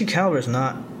 .22 caliber is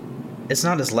not. It's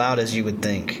not as loud as you would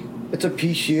think. It's a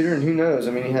pea shooter, and who knows?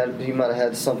 He might have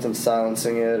had something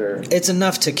silencing it, or it's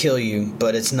enough to kill you,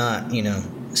 but it's not.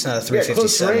 It's not a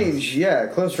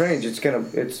 .357. Close range. It's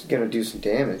gonna do some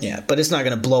damage. Yeah, but it's not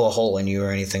gonna blow a hole in you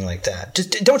or anything like that.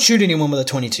 Just don't shoot anyone with a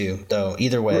 .22, though.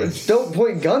 Either way, don't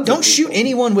point guns. Don't shoot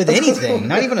anyone with anything.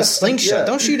 Not even a slingshot. Yeah.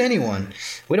 Don't shoot anyone.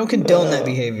 We don't condone that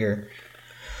behavior.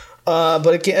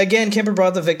 But again, Kemper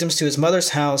brought the victims to his mother's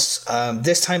house.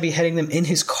 This time, beheading them in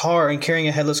his car and carrying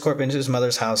a headless corpse into his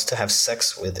mother's house to have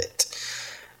sex with it.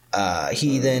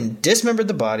 He then dismembered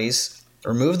the bodies.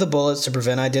 Removed the bullets to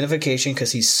prevent identification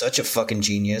because he's such a fucking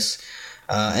genius.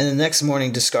 And the next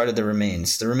morning discarded the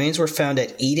remains. The remains were found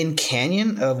at Eden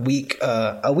Canyon a week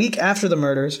after the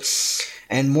murders,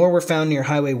 and more were found near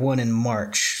Highway 1 in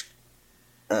March.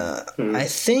 I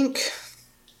think...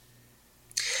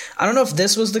 I don't know if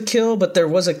this was the kill, but there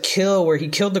was a kill where he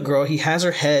killed the girl. He has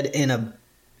her head in a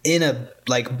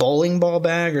bowling ball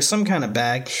bag or some kind of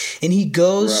bag, and he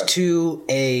goes to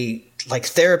a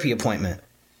therapy appointment.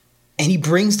 And he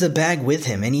brings the bag with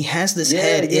him, and he has this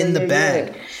head in the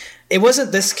bag. Yeah. It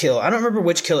wasn't this kill. I don't remember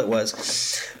which kill it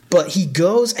was. But he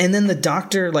goes, and then the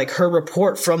doctor, her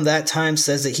report from that time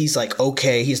says that he's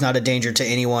okay, he's not a danger to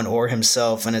anyone or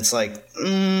himself. And it's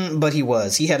but he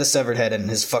was. He had a severed head in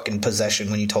his fucking possession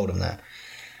when you told him that.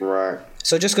 Right.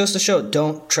 So it just goes to show,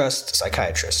 don't trust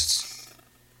psychiatrists.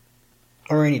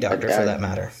 Or any doctor, for that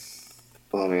matter.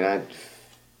 Well,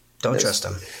 don't trust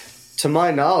them. To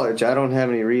my knowledge, I don't have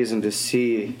any reason to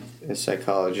see a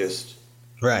psychologist.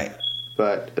 Right.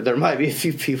 But there might be a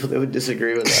few people that would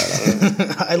disagree with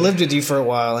that. I lived with you for a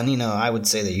while, and, I would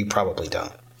say that you probably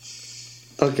don't.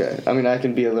 Okay. I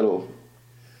can be a little...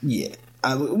 Yeah.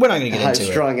 We're not going to get into it.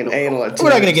 High-strung and anal at We're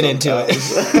not going to get into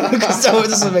it. Because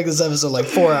this will make this episode like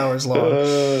 4 hours long.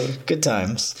 Good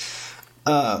times.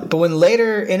 But when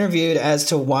later interviewed as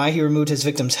to why he removed his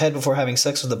victim's head before having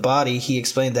sex with the body, he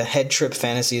explained that head trip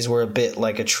fantasies were a bit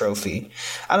like a trophy.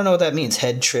 I don't know what that means,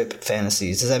 head trip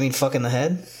fantasies. Does that mean fucking the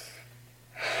head?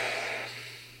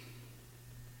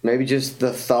 Maybe just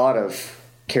the thought of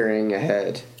carrying a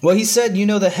head. Well, he said,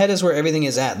 the head is where everything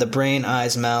is at. The brain,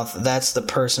 eyes, mouth, that's the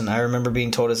person. I remember being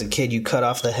told as a kid, you cut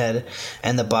off the head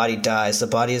and the body dies. The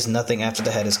body is nothing after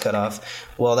the head is cut off.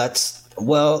 Well, that's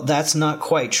not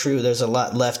quite true. There's a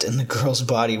lot left in the girl's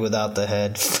body without the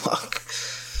head. Fuck.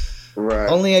 Right.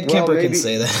 Only Ed Kemper can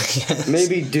say that, I guess.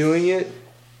 Maybe doing it,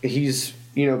 he's,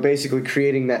 basically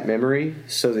creating that memory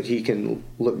so that he can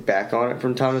look back on it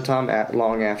from time to time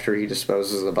long after he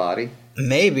disposes of the body.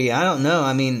 Maybe. I don't know.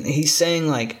 I mean, he's saying,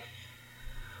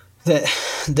 that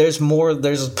there's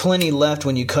plenty left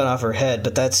when you cut off her head,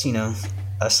 but that's,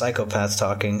 a psychopath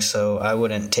talking, so I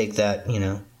wouldn't take that,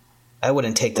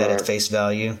 at face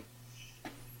value.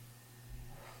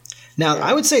 Now,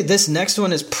 I would say this next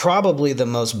one is probably the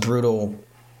most brutal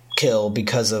kill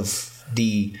because of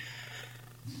the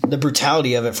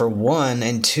brutality of it, for one,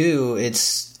 and two,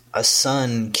 it's a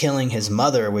son killing his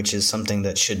mother, which is something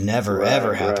that should never,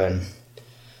 ever happen. Right.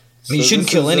 I mean, you shouldn't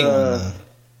kill anyone, though.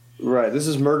 Right. This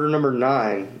is murder number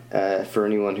 9 for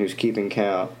anyone who's keeping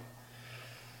count.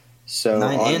 So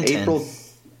 9 and 10.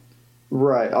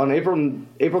 On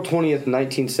April 20th,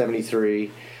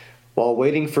 1973, while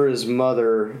waiting for his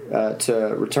mother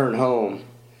to return home,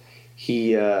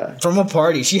 he from a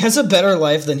party. She has a better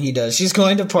life than he does. She's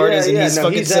going to parties and he's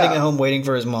sitting at home waiting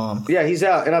for his mom. Yeah, he's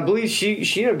out, and I believe she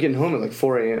ended up getting home at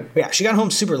 4 a.m. Yeah, she got home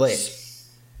super late.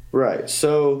 Right.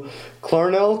 So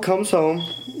Clarnell comes home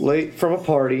late from a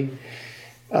party,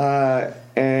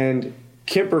 and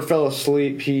Kemper fell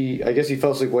asleep. I guess he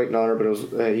fell asleep waiting on her,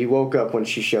 but he woke up when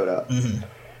she showed up. Mm-hmm.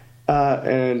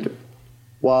 And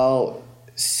while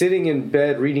sitting in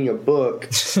bed reading a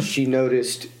book, she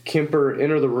noticed Kemper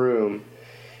enter the room,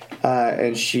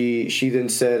 and she then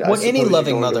said, "What any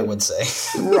loving mother would say."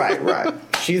 Right.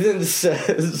 She then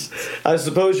says, "I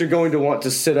suppose you're going to want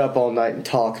to sit up all night and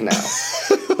talk now."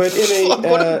 But in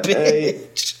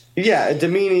a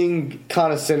demeaning,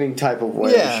 condescending type of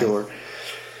way, I'm sure.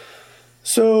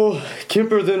 So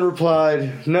Kemper then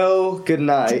replied, "No, good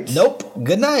night." Nope,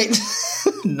 good night.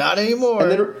 Not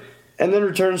anymore. And then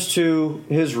returns to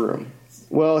his room.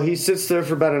 Well, he sits there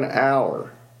for about an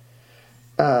hour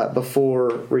before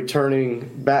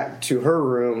returning back to her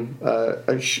room,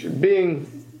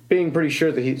 being pretty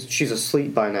sure that she's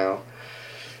asleep by now.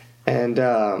 And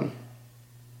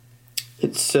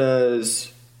it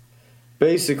says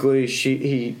basically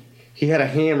he had a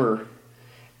hammer,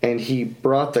 and he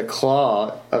brought the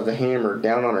claw of the hammer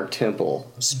down on her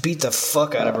temple. Just beat the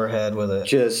fuck out of her head with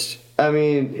it.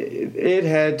 It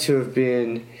had to have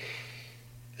been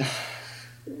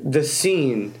the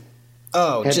scene.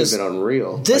 Oh, had to have been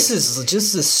unreal. This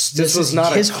is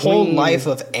not his whole life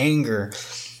of anger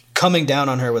coming down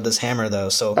on her with this hammer, though.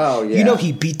 So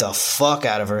he beat the fuck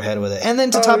out of her head with it, and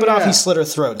then to top it off, he slit her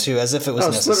throat too, as if it was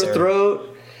necessary. Slit her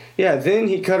throat. Yeah. Then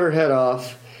he cut her head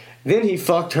off. Then he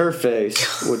fucked her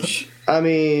face, which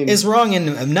is wrong.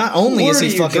 And not only is he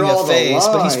fucking a face,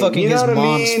 but he's fucking his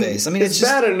mom's face. I mean, it's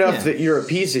bad enough that you're a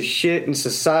piece of shit in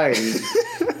society,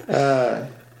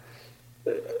 but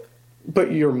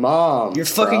your mom, you're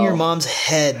fucking your mom's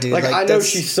head, dude. I know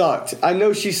she sucked.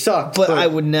 But I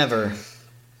would never.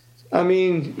 I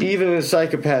mean, even a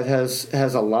psychopath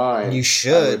has a line. You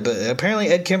should, but apparently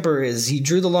Ed Kemper he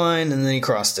drew the line and then he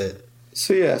crossed it.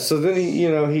 So then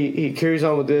he carries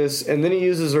on with this, and then he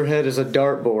uses her head as a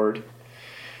dartboard,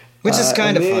 which is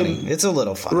kind of funny. It's a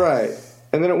little funny, right?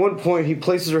 And then at one point he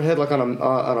places her head on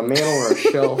a mantle or a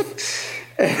shelf,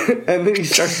 and then he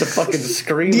starts to fucking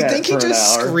scream. Do you think he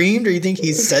just screamed, or do you think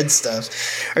he said stuff,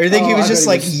 or do you think he was just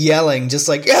yelling, just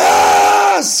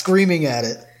screaming at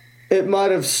it? It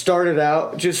might have started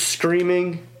out just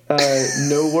screaming.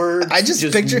 No words. I just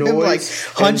picture him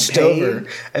hunched over.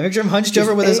 I picture him hunched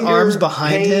over with his arms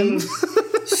behind him.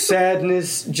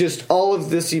 Sadness, just all of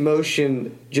this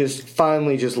emotion just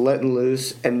finally just letting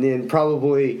loose. And then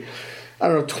probably,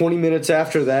 20 minutes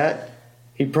after that,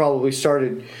 he probably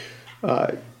started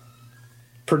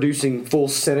producing full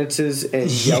sentences and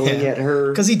yelling at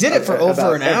her. Because he did it for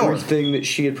over an hour. Everything that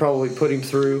she had probably put him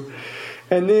through.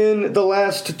 And then the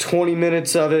last 20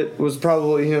 minutes of it was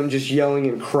probably him just yelling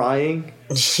and crying.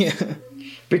 Yeah.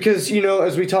 Because,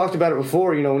 as we talked about it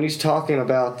before, when he's talking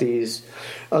about these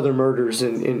other murders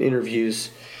in interviews,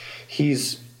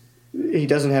 he's he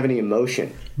doesn't have any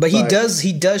emotion. But he does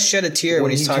shed a tear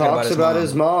when he's talking about his mom.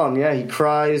 His mom. Yeah, he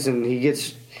cries and he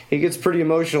gets pretty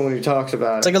emotional when he talks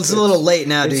about it. It's like it's a little late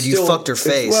now, dude. You fucked her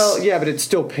face. Well, yeah, but it's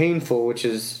still painful, which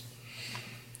is,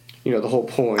 the whole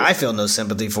point. I feel no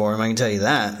sympathy for him, I can tell you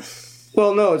that.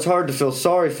 Well, no, it's hard to feel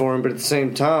sorry for him, but at the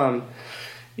same time,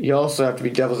 you also have to be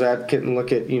devil's advocate and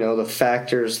look at, the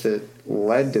factors that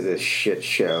led to this shit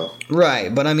show.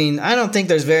 Right, but I mean, I don't think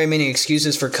there's very many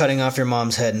excuses for cutting off your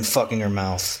mom's head and fucking her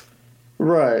mouth.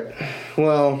 Right.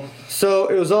 Well, so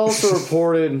it was also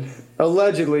reported,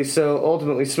 allegedly, so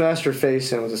ultimately smashed her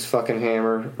face in with his fucking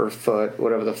hammer or foot,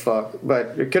 whatever the fuck.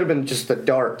 But it could have been just the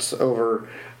darts over.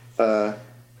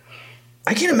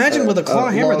 I can't imagine with a claw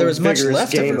hammer there was much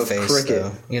left of her face,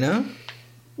 though.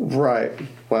 Right.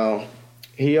 Well,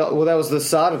 that was the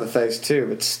side of the face too,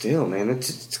 but still, man,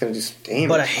 it's gonna just damage.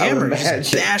 But a hammer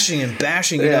just bashing and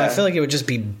bashing. I feel like it would just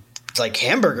be like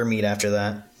hamburger meat after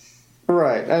that.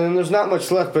 Right, and then there's not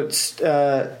much left, but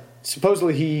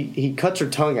supposedly he cuts her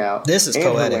tongue out. This is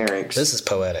poetic. This is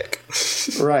poetic.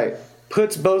 Right.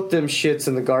 Puts both them shits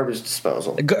in the garbage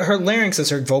disposal. Her larynx is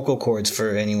her vocal cords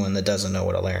for anyone that doesn't know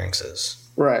what a larynx is.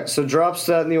 Right, so drops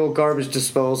that in the old garbage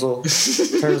disposal,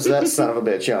 turns that son of a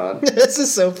bitch on. This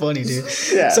is so funny, dude.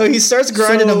 Yeah. So he starts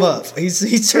grinding them up.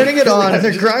 He's turning it on, and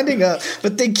they're grinding up,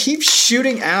 but they keep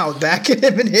shooting out back at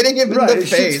him and hitting him in the face.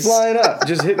 Shit's flying up,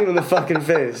 just hitting him in the fucking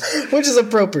face. Which is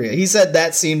appropriate. He said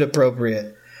that seemed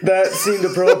appropriate. That seemed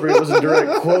appropriate. Was a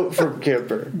direct quote from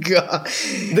Kemper. God.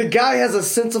 The guy has a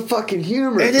sense of fucking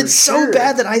humor. And it's so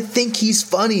bad that I think he's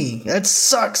funny. That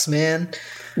sucks, man.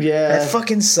 Yeah. That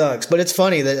fucking sucks. But it's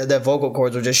funny that vocal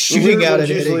cords were just shooting out and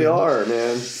hitting him. Usually are,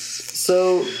 man.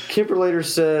 So Kemper later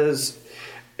says,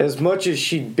 as much as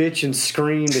she bitched and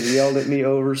screamed and yelled at me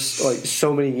over like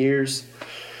so many years,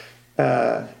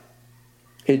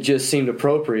 it just seemed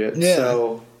appropriate. Yeah.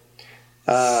 So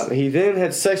he then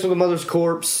had sex with the mother's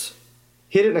corpse,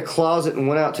 hid it in a closet, and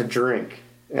went out to drink.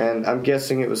 And I'm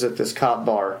guessing it was at this cop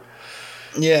bar.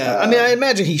 Yeah, I mean, I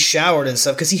imagine he showered and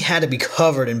stuff because he had to be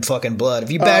covered in fucking blood.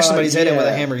 If you bash somebody's head in with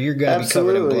a hammer, you're going to be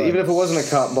covered in blood. Even if it wasn't a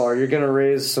cop bar, you're going to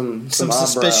raise some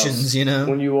suspicions,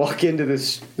 when you walk into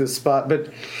this spot. But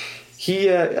he,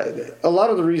 a lot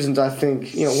of the reasons I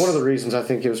think, one of the reasons I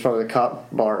think it was probably the cop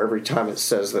bar every time it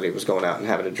says that he was going out and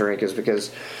having a drink is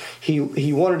because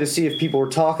he wanted to see if people were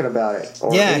talking about it.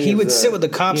 Or he would sit with the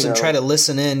cops and try to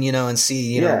listen in, and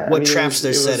see, what traps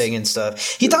they're setting and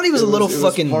stuff. He thought he was a little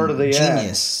fucking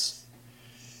genius.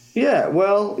 Yeah,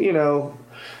 well,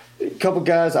 a couple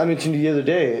guys I mentioned the other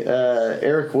day,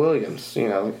 Eric Williams,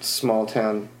 small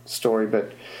town story,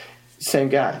 but same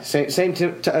guy, same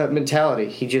mentality.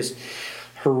 He just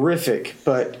horrific,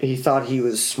 but he thought he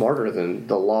was smarter than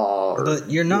the law. But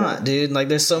you're not, dude. Like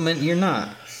there's so many. You're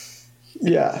not.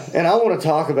 Yeah, and I want to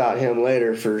talk about him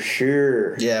later for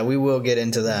sure. Yeah, we will get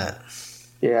into that.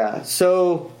 Yeah,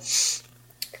 so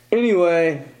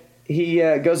anyway, he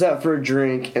goes out for a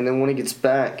drink, and then when he gets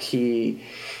back, he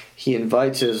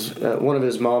invites one of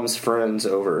his mom's friends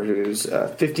over, who's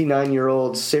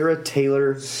 59-year-old Sarah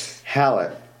Taylor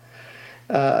Hallett.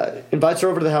 Invites her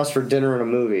over to the house for dinner and a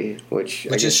movie, which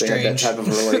I guess is strange. They have that type of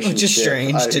relationship. Which is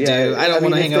strange to do. I don't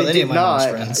want to hang out with any of my mom's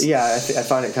friends. Yeah, I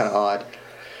find it kind of odd.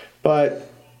 But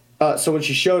so when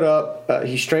she showed up,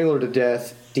 he strangled her to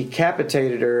death,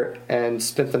 decapitated her, and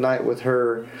spent the night with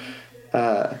her.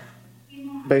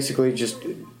 Basically, just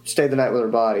stayed the night with her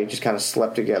body. Just kind of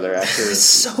slept together after. It's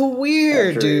so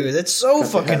weird, dude. That's so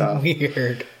fucking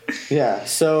weird. Yeah.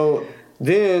 So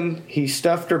then he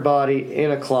stuffed her body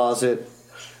in a closet,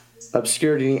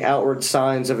 obscured any outward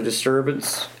signs of a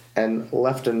disturbance, and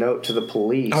left a note to the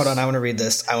police. Hold on, I want to read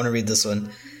this. I want to read this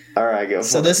one. All right, go for it.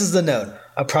 So this is the note.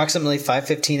 Approximately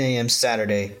 5:15 a.m.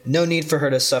 Saturday. No need for her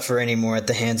to suffer anymore at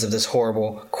the hands of this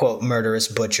horrible, quote, murderous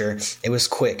butcher. It was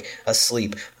quick,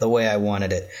 asleep, the way I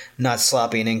wanted it. Not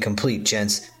sloppy and incomplete,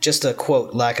 gents. Just a,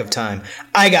 quote, lack of time.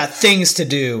 I got things to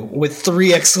do with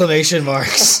 3 exclamation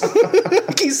marks.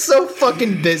 He's so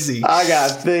fucking busy. I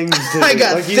got things to do. I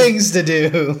got things to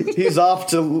do. He's off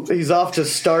to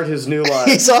start his new life.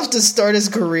 He's off to start his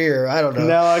career. I don't know.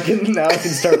 Now I can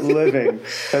start living.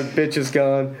 That bitch is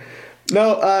gone.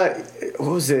 No, what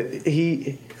was it?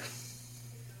 He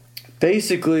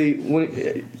basically,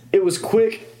 when it was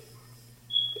quick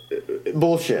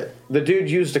bullshit. The dude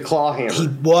used a claw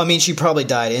hammer. She probably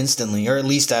died instantly, or at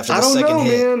least after the second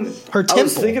hit. I don't know, man. Her temple. I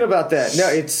was thinking about that. No,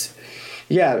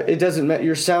 it doesn't matter.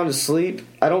 You're sound asleep.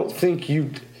 I don't think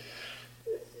you.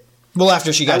 Well,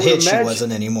 after she got hit, she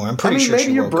wasn't anymore. I'm pretty sure she woke up.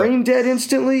 Maybe you're brain dead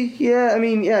instantly. Yeah,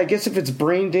 I guess if it's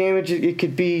brain damage, it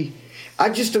could be. I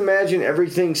just imagine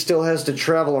everything still has to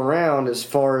travel around as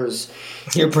far as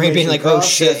your brain being like, oh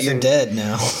shit, you're processing. dead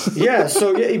now. Yeah,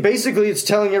 so basically it's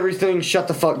telling everything shut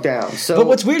the fuck down. So, But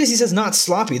what's weird is he says not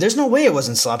sloppy. There's no way it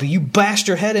wasn't sloppy. You bashed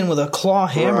her head in with a claw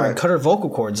hammer and cut her vocal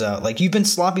cords out. Like, you've been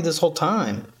sloppy this whole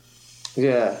time.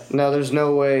 yeah, no, there's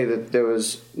no way that there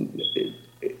was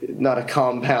not a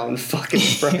compound fucking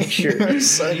fracture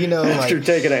So, you know, after like,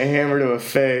 taking a hammer to a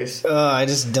face. I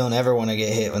just don't ever want to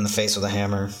get hit in the face with a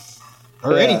hammer.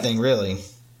 Or Yeah. anything, really.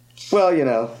 Well, you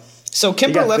know. So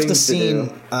Kemper got left the things to scene.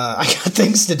 do. I got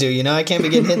things to do, you know? I can't be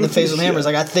getting hit in the face with hammers.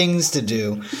 I got things to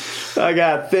do. I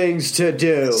got things to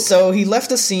do. So he left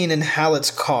the scene in Hallett's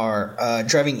car,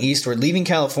 driving eastward, leaving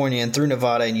California and through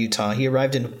Nevada and Utah. He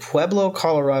arrived in Pueblo,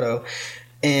 Colorado,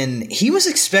 and he was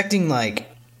expecting, like,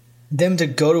 them to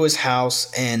go to his house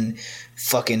and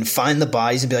fucking find the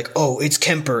bodies and be like, oh, it's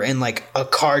Kemper, and like a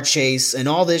car chase and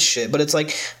all this shit. But it's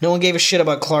like no one gave a shit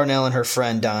about Clarnell and her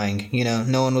friend dying. You know,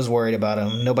 no one was worried about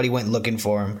him. Nobody went looking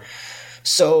for him.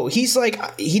 So he's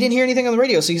like, he didn't hear anything on the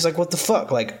radio. So he's like, what the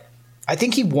fuck? Like, I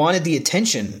think he wanted the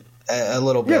attention a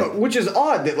little bit. Yeah, which is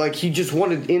odd that like he just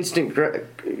wanted instant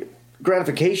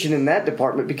gratification in that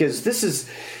department, because this is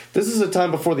a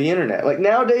time before the internet. Like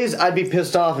nowadays, I'd be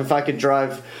pissed off if I could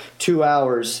drive 2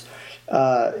 hours,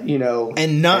 you know,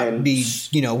 and not be,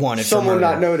 you know, wanted for someone murder.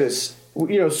 not notice,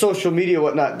 you know, social media,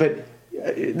 whatnot. But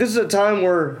this is a time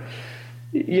where,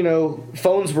 you know,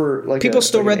 phones were like people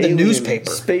still read the alien newspaper,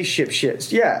 spaceship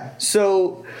shits. Yeah,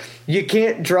 so you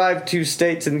can't drive 2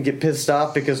 states and get pissed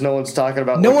off because no one's talking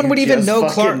about. No what one you would even just know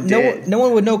fucking did. no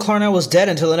one would know Clarnell was dead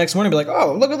until the next morning. Be like,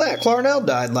 oh, look at that, Clarnell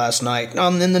died last night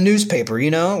in the newspaper. You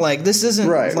know, like this isn't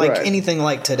Right. anything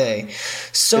like today.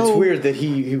 So It's weird that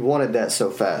he wanted that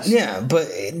so fast. yeah, but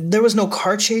there was no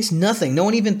car chase, nothing. No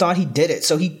one even thought he did it.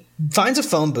 So he finds a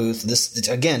phone booth. This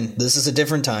is a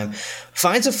different time.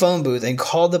 Finds a phone booth and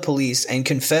called the police and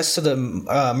confessed to the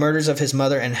murders of his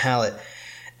mother and Hallett.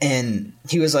 And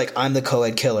he was like, I'm the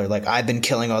co-ed killer. Like, I've been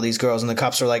killing all these girls. And the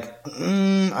cops were like,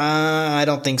 I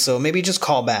don't think so. Maybe just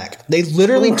call back. They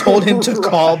literally told him to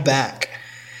call back.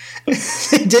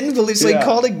 They didn't believe, so he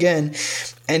called again.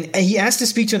 And he asked to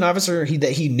speak to an officer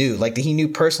that he knew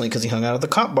personally because he hung out at the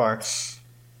cop bar.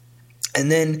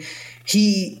 And then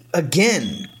he,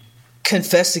 again,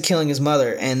 confessed to killing his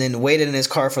mother and then waited in his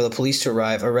car for the police to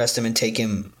arrive, arrest him, and take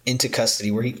him into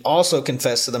custody, where he also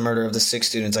confessed to the murder of the 6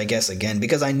 students, I guess, again.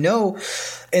 Because I know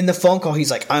in the phone call,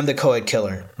 he's like, I'm the co-ed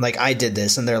killer. Like, I did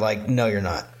this. And they're like, no, you're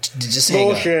not. Just hang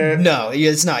Bullshit. up. No,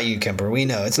 it's not you, Kemper. We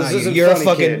know. It's not you. isn't You're a funny,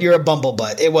 fucking, kid. you're a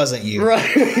bumblebutt. It wasn't you.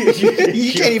 Right.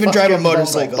 You can't even drive a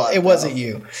motorcycle. It wasn't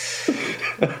you.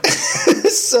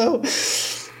 So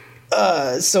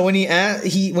when he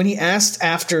asked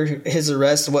after his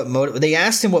arrest they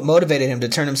asked him what motivated him to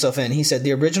turn himself in. He said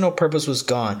the original purpose was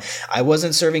gone. I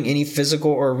wasn't serving any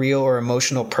physical or real or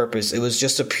emotional purpose. It was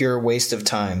just a pure waste of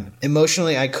time.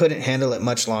 Emotionally, I couldn't handle it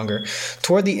much longer.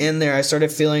 Toward the end there, I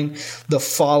started feeling the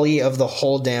folly of the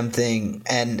whole damn thing,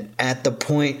 and at the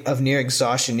point of near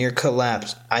exhaustion, near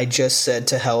collapse, I just said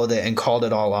to hell with it and called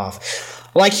it all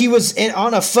off. Like he was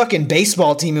on a fucking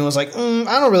baseball team and was like,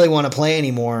 I don't really want to play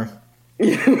anymore.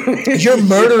 You're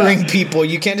murdering people.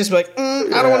 You can't just be like,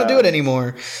 I don't want to do it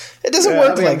anymore. It doesn't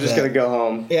work like I'm just that. gonna go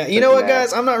home. Yeah, you know what,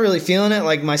 guys? I'm not really feeling it.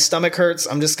 Like my stomach hurts.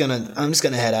 I'm just gonna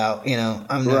head out. You know,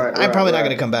 I'm probably not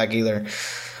gonna come back either.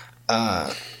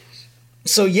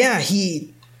 So yeah, he's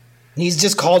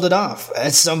just called it off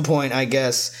at some point, I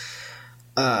guess.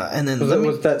 And then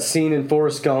Was that scene in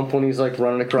Forrest Gump when he's like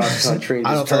running across country? And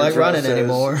I don't feel like running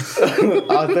anymore.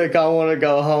 I think I want to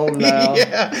go home now.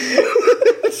 Yeah.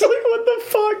 It's like, what the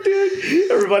fuck,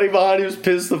 dude? Everybody behind him is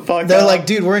pissed the fuck They're off. like,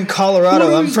 dude, we're in Colorado.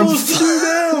 What are I'm we from. supposed to do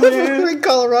now, man? We're in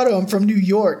Colorado. I'm from New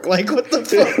York. Like, what the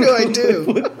fuck do I do?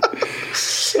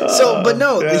 But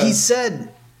no, yeah. he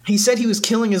said he was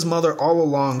killing his mother all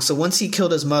along. So once he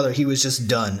killed his mother, he was just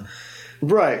done.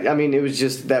 Right. I mean, it was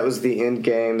just, that was the end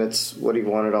game. That's what he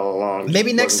wanted all along.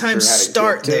 Maybe next Wasn't time sure how to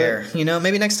start get to there. it. You know,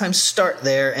 maybe next time start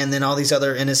there, and then all these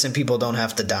other innocent people don't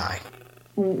have to die.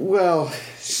 Well,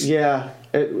 yeah.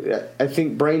 I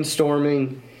think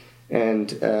brainstorming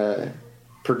and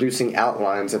producing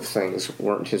outlines of things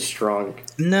weren't his strong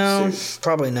No, suit.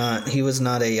 probably not. He was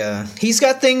not a. He's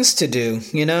got things to do.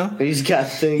 You know. He's got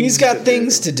things. He's got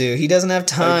things do. to do. He doesn't have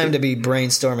time to be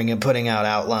brainstorming and putting out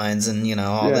outlines and, you know,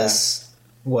 all this,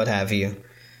 what have you.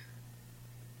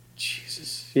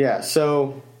 Jesus. Yeah,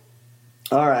 so,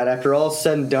 all right, after all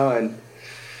said and done,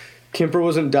 Kemper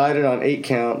was indicted on 8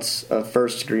 counts of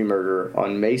first-degree murder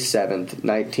on May 7th,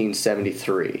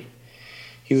 1973.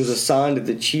 He was assigned to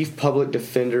the Chief Public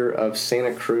Defender of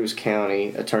Santa Cruz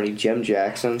County, Attorney Jim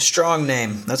Jackson. Strong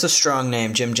name. That's a strong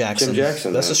name, Jim Jackson. Jim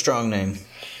Jackson. That's a strong name.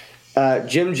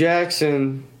 Jim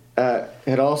Jackson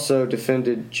had also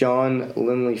defended John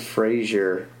Lindley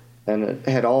Frazier and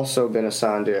had also been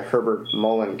assigned to a Herbert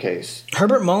Mullen case.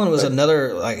 Herbert Mullen was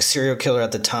another like serial killer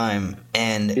at the time,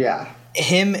 and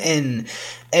him and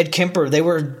Ed Kemper, they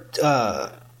were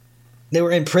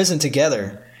in prison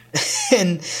together,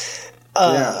 and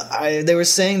they were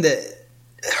saying that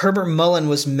Herbert Mullen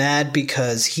was mad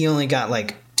because he only got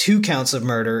like 2 counts of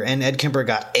murder and Ed Kemper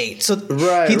got 8. So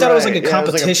he thought it was like a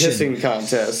competition. It was like a pissing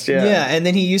contest. Yeah. Yeah, and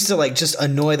then he used to like just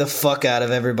annoy the fuck out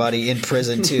of everybody in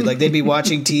prison too. Like they'd be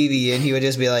watching TV and he would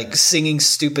just be like singing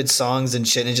stupid songs and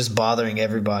shit and just bothering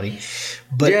everybody.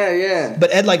 But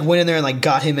But Ed like went in there and like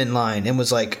got him in line and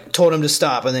was like told him to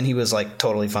stop, and then he was like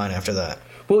totally fine after that.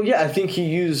 Well, yeah, I think he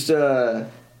used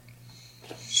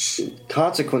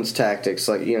consequence tactics.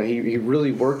 Like, you know, he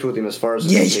really worked with him as far as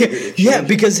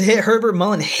because Herbert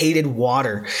Mullen hated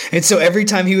water, and so every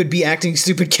time he would be acting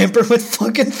stupid, Kemper would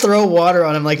fucking throw water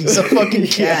on him like he's a fucking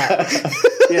cat.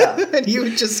 And he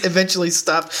would just eventually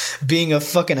stop being a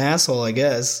fucking asshole, I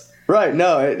guess. Right.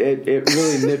 No, it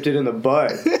really nipped it in the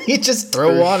butt. He'd just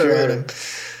throw water at him.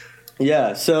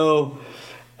 Yeah. So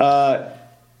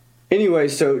anyway,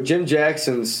 so Jim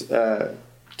Jackson's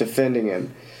defending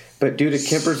him. But due to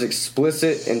Kemper's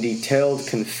explicit and detailed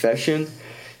confession,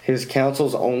 his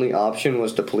counsel's only option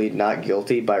was to plead not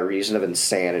guilty by reason of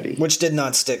insanity. Which did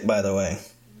not stick, by the way.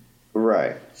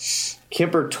 Right.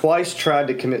 Kemper twice tried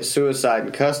to commit suicide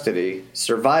in custody,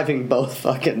 surviving both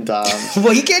fucking times.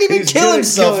 Well, he can't even kill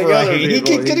himself right. He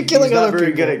can't get killing other people. He's not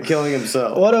very good at killing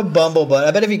himself. What a bumblebutt.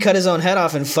 I bet if he cut his own head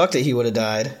off and fucked it, he would have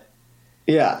died.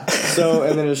 Yeah. So,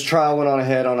 and then his trial went on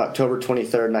ahead on October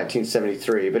 23rd,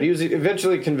 1973. But he was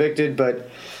eventually convicted. But,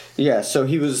 yeah, so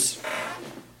he was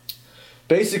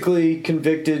basically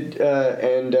convicted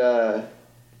and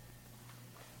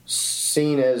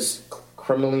seen as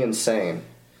criminally insane,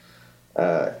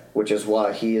 which is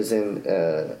why he is in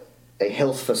a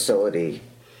health facility.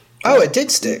 Oh, it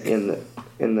did stick. In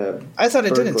the I thought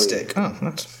it didn't stick.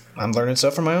 Oh, I'm learning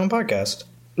stuff from my own podcast.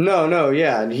 No,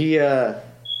 yeah. And he...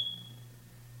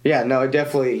 Yeah, no, it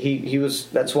definitely. He was.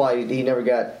 That's why he never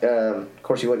got. Of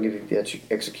course, he wouldn't get the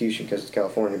execution because it's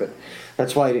California, but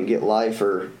that's why he didn't get life.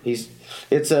 Or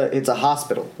it's a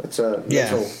hospital. It's a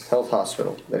mental health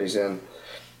hospital that he's in,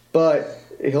 but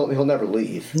he'll never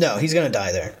leave. No, he's gonna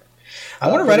die there.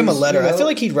 I want to write him a letter. I feel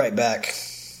like he'd write back.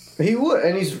 He would,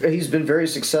 and he's been very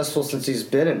successful since he's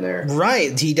been in there.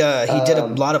 Right. He did a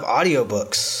lot of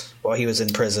audiobooks while he was in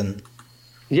prison.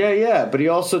 Yeah, but he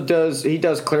also does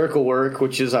clerical work,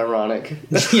 which is ironic.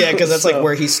 Yeah, because that's like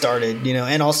where he started, you know,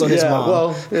 and also his mom.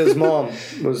 Well, his mom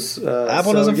was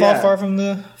apple doesn't fall far from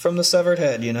the severed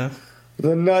head, you know.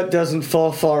 The nut doesn't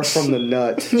fall far from the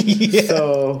nut. Yeah.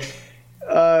 So,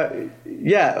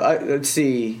 let's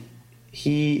see.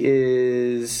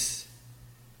 He's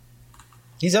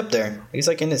up there. He's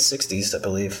like in his 60s, I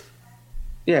believe.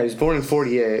 Yeah, he was born in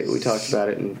 48. We talked about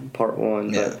it in part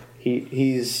 1, but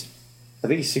I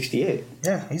think he's 68.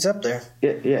 Yeah, he's up there.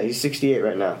 Yeah, he's 68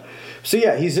 right now. So,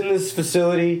 yeah, he's in this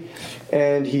facility,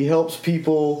 and he helps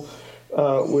people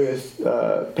with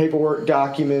paperwork,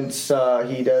 documents.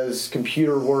 He does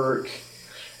computer work.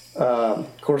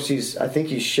 Of course, I think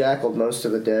he's shackled most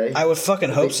of the day. I would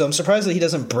fucking hope so. I'm surprised that he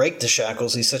doesn't break the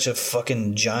shackles. He's such a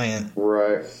fucking giant.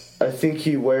 Right. I think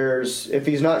he wears, if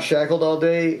he's not shackled all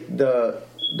day, the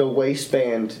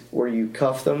waistband where you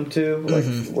cuff them to, like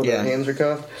where their hands are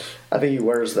cuffed, I think he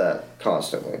wears that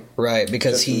constantly. Right,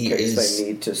 because just in case they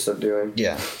need to subdue him.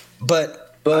 Yeah.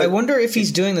 But I wonder if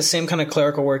he's doing the same kind of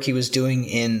clerical work he was doing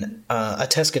in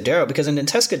Atascadero, because in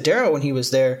Atascadero, when he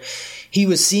was there, he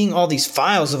was seeing all these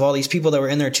files of all these people that were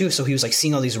in there too, so he was like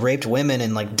seeing all these raped women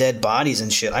and like dead bodies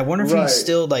and shit. I wonder if he's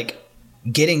still like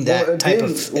getting that type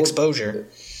of exposure.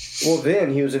 Well,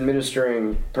 then he was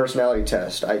administering personality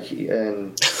tests.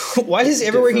 Why does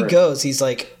everywhere he goes, he's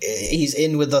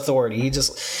in with authority.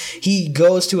 He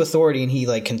goes to authority and he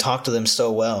like can talk to them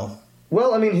so well.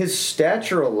 Well, I mean, his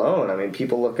stature alone. I mean,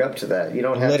 people look up to that. You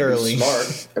don't have to be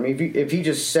smart. I mean, if he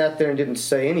just sat there and didn't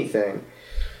say anything,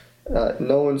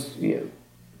 no one's.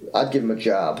 I'd give him a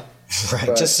job,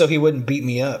 right? Just so he wouldn't beat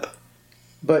me up.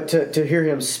 But to hear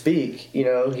him speak,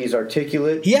 he's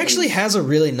articulate. He actually has a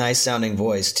really nice sounding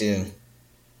voice, too.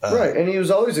 Right, and he was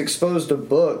always exposed to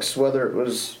books, whether it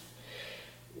was,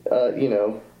 in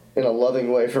a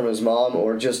loving way from his mom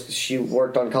or just she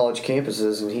worked on college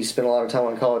campuses and he spent a lot of time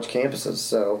on college campuses,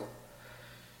 so.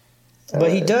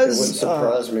 But he does. It wouldn't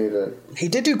surprise me that he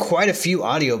did do quite a few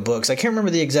audiobooks. I can't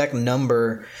remember the exact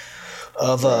number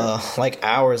of like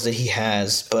hours that he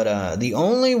has, but the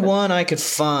only one I could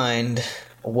find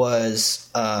was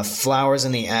Flowers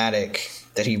in the Attic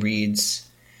that he reads.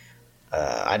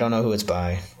 I don't know who it's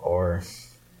by or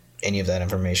any of that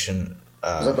information.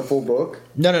 Is that the full book?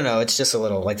 No. It's just a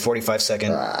little, like,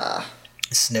 45-second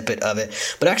snippet of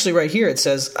it. But actually right here it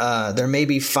says there may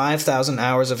be 5,000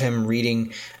 hours of him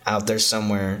reading out there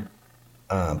somewhere,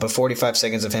 but 45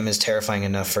 seconds of him is terrifying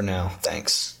enough for now.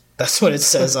 Thanks. That's what it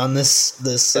says on this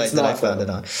site that I found it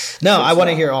on. No, I want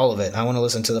to hear all of it. I want to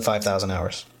listen to the 5,000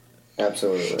 hours.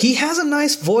 Absolutely. He has a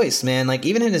nice voice, man. Like,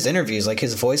 even in his interviews, like,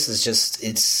 his voice is just,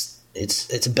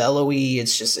 it's bellowy.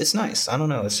 It's nice. I don't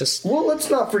know. It's just. Well, let's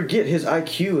not forget his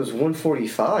IQ is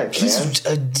 145. Man.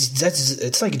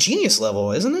 It's like genius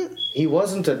level, isn't it? He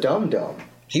wasn't a dum-dum.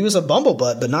 He was a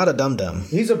bumblebutt, but not a dum-dum.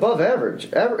 He's above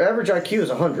average. Average IQ is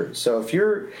 100. So if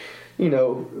you're,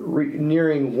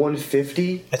 nearing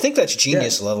 150, I think that's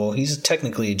genius level. He's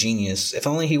technically a genius. If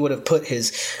only he would have put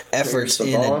his efforts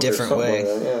in a different way.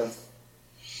 Like that, yeah.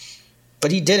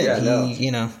 But he didn't.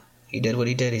 Yeah, He did what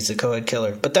he did. He's a co-ed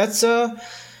killer. But that's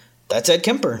Ed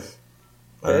Kemper.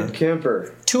 Ed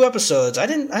Kemper. 2 episodes. I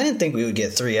didn't think we would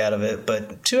get 3 out of it,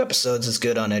 but 2 episodes is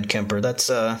good on Ed Kemper. That's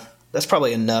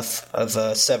probably enough of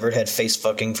severed head face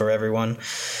fucking for everyone.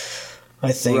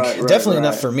 I think definitely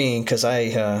enough for me because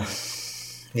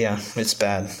it's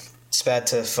bad. It's bad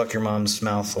to fuck your mom's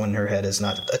mouth when her head is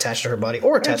not attached to her body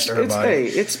or attached to her body. Hey,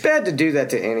 it's bad to do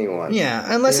that to anyone. Yeah,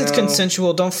 unless it's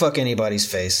consensual, don't fuck anybody's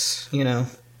face.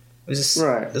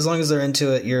 As long as they're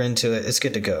into it, you're into it. It's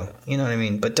good to go. You know what I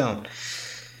mean? But don't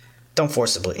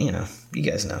forcibly. You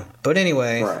guys know. But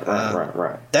anyway,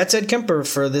 right. That's Ed Kemper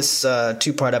for this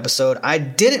 2-part episode.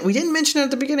 We didn't mention it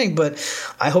at the beginning, but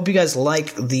I hope you guys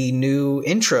like the new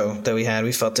intro that we had.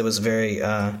 We felt it was very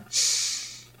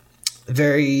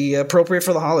appropriate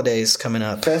for the holidays coming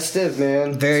up. Festive,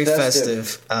 man. Very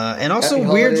festive. And also Happy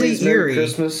weirdly holidays, Merry eerie.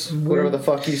 Christmas, whatever the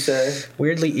fuck you say.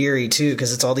 Weirdly eerie, too,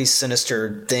 because it's all these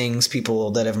sinister things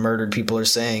people that have murdered people are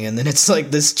saying, and then it's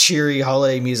like this cheery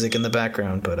holiday music in the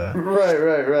background. But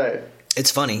Right. It's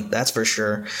funny, that's for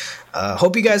sure.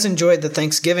 Hope you guys enjoyed the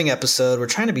Thanksgiving episode. We're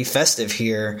trying to be festive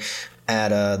here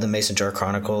at the Mason Jar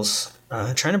Chronicles.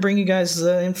 Trying to bring you guys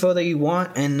the info that you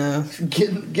want and get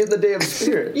in the damn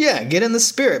spirit. Yeah, get in the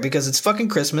spirit because it's fucking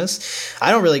Christmas.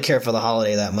 I don't really care for the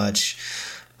holiday that much.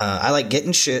 I like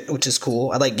getting shit, which is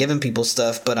cool. I like giving people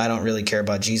stuff, but I don't really care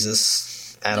about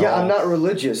Jesus at all. Yeah, I'm not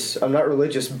religious,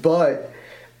 but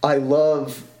I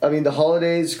love, the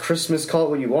holidays, Christmas, call it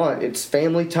what you want. It's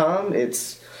family time.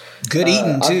 It's good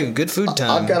eating, too. Good food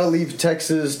time. I've got to leave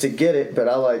Texas to get it, but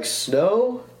I like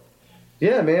snow.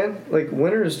 Yeah, man. Like,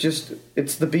 winter is just,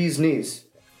 it's the bee's knees.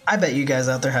 I bet you guys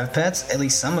out there have pets, at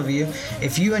least some of you.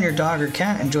 If you and your dog or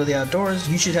cat enjoy the outdoors,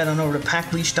 you should head on over to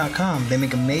PackLeash.com. They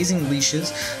make amazing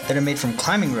leashes that are made from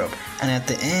climbing rope. And at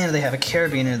the end, they have a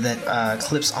carabiner that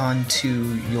clips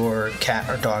onto your cat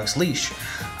or dog's leash.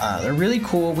 They're really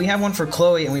cool. We have one for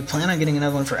Chloe, and we plan on getting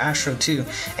another one for Astro, too.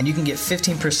 And you can get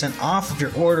 15% off of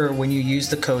your order when you use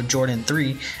the code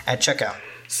Jordan3 at checkout.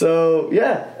 So,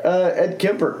 Ed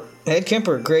Kemper. Ed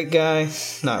Kemper, great guy.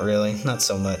 Not really, not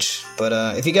so much.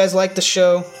 But if you guys like the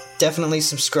show, definitely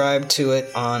subscribe to it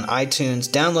on iTunes.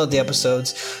 Download the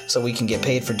episodes so we can get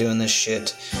paid for doing this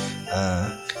shit.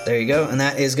 There you go. And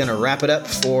that is going to wrap it up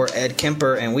for Ed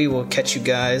Kemper. And we will catch you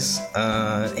guys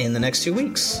in the next 2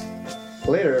 weeks.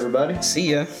 Later, everybody.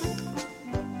 See ya.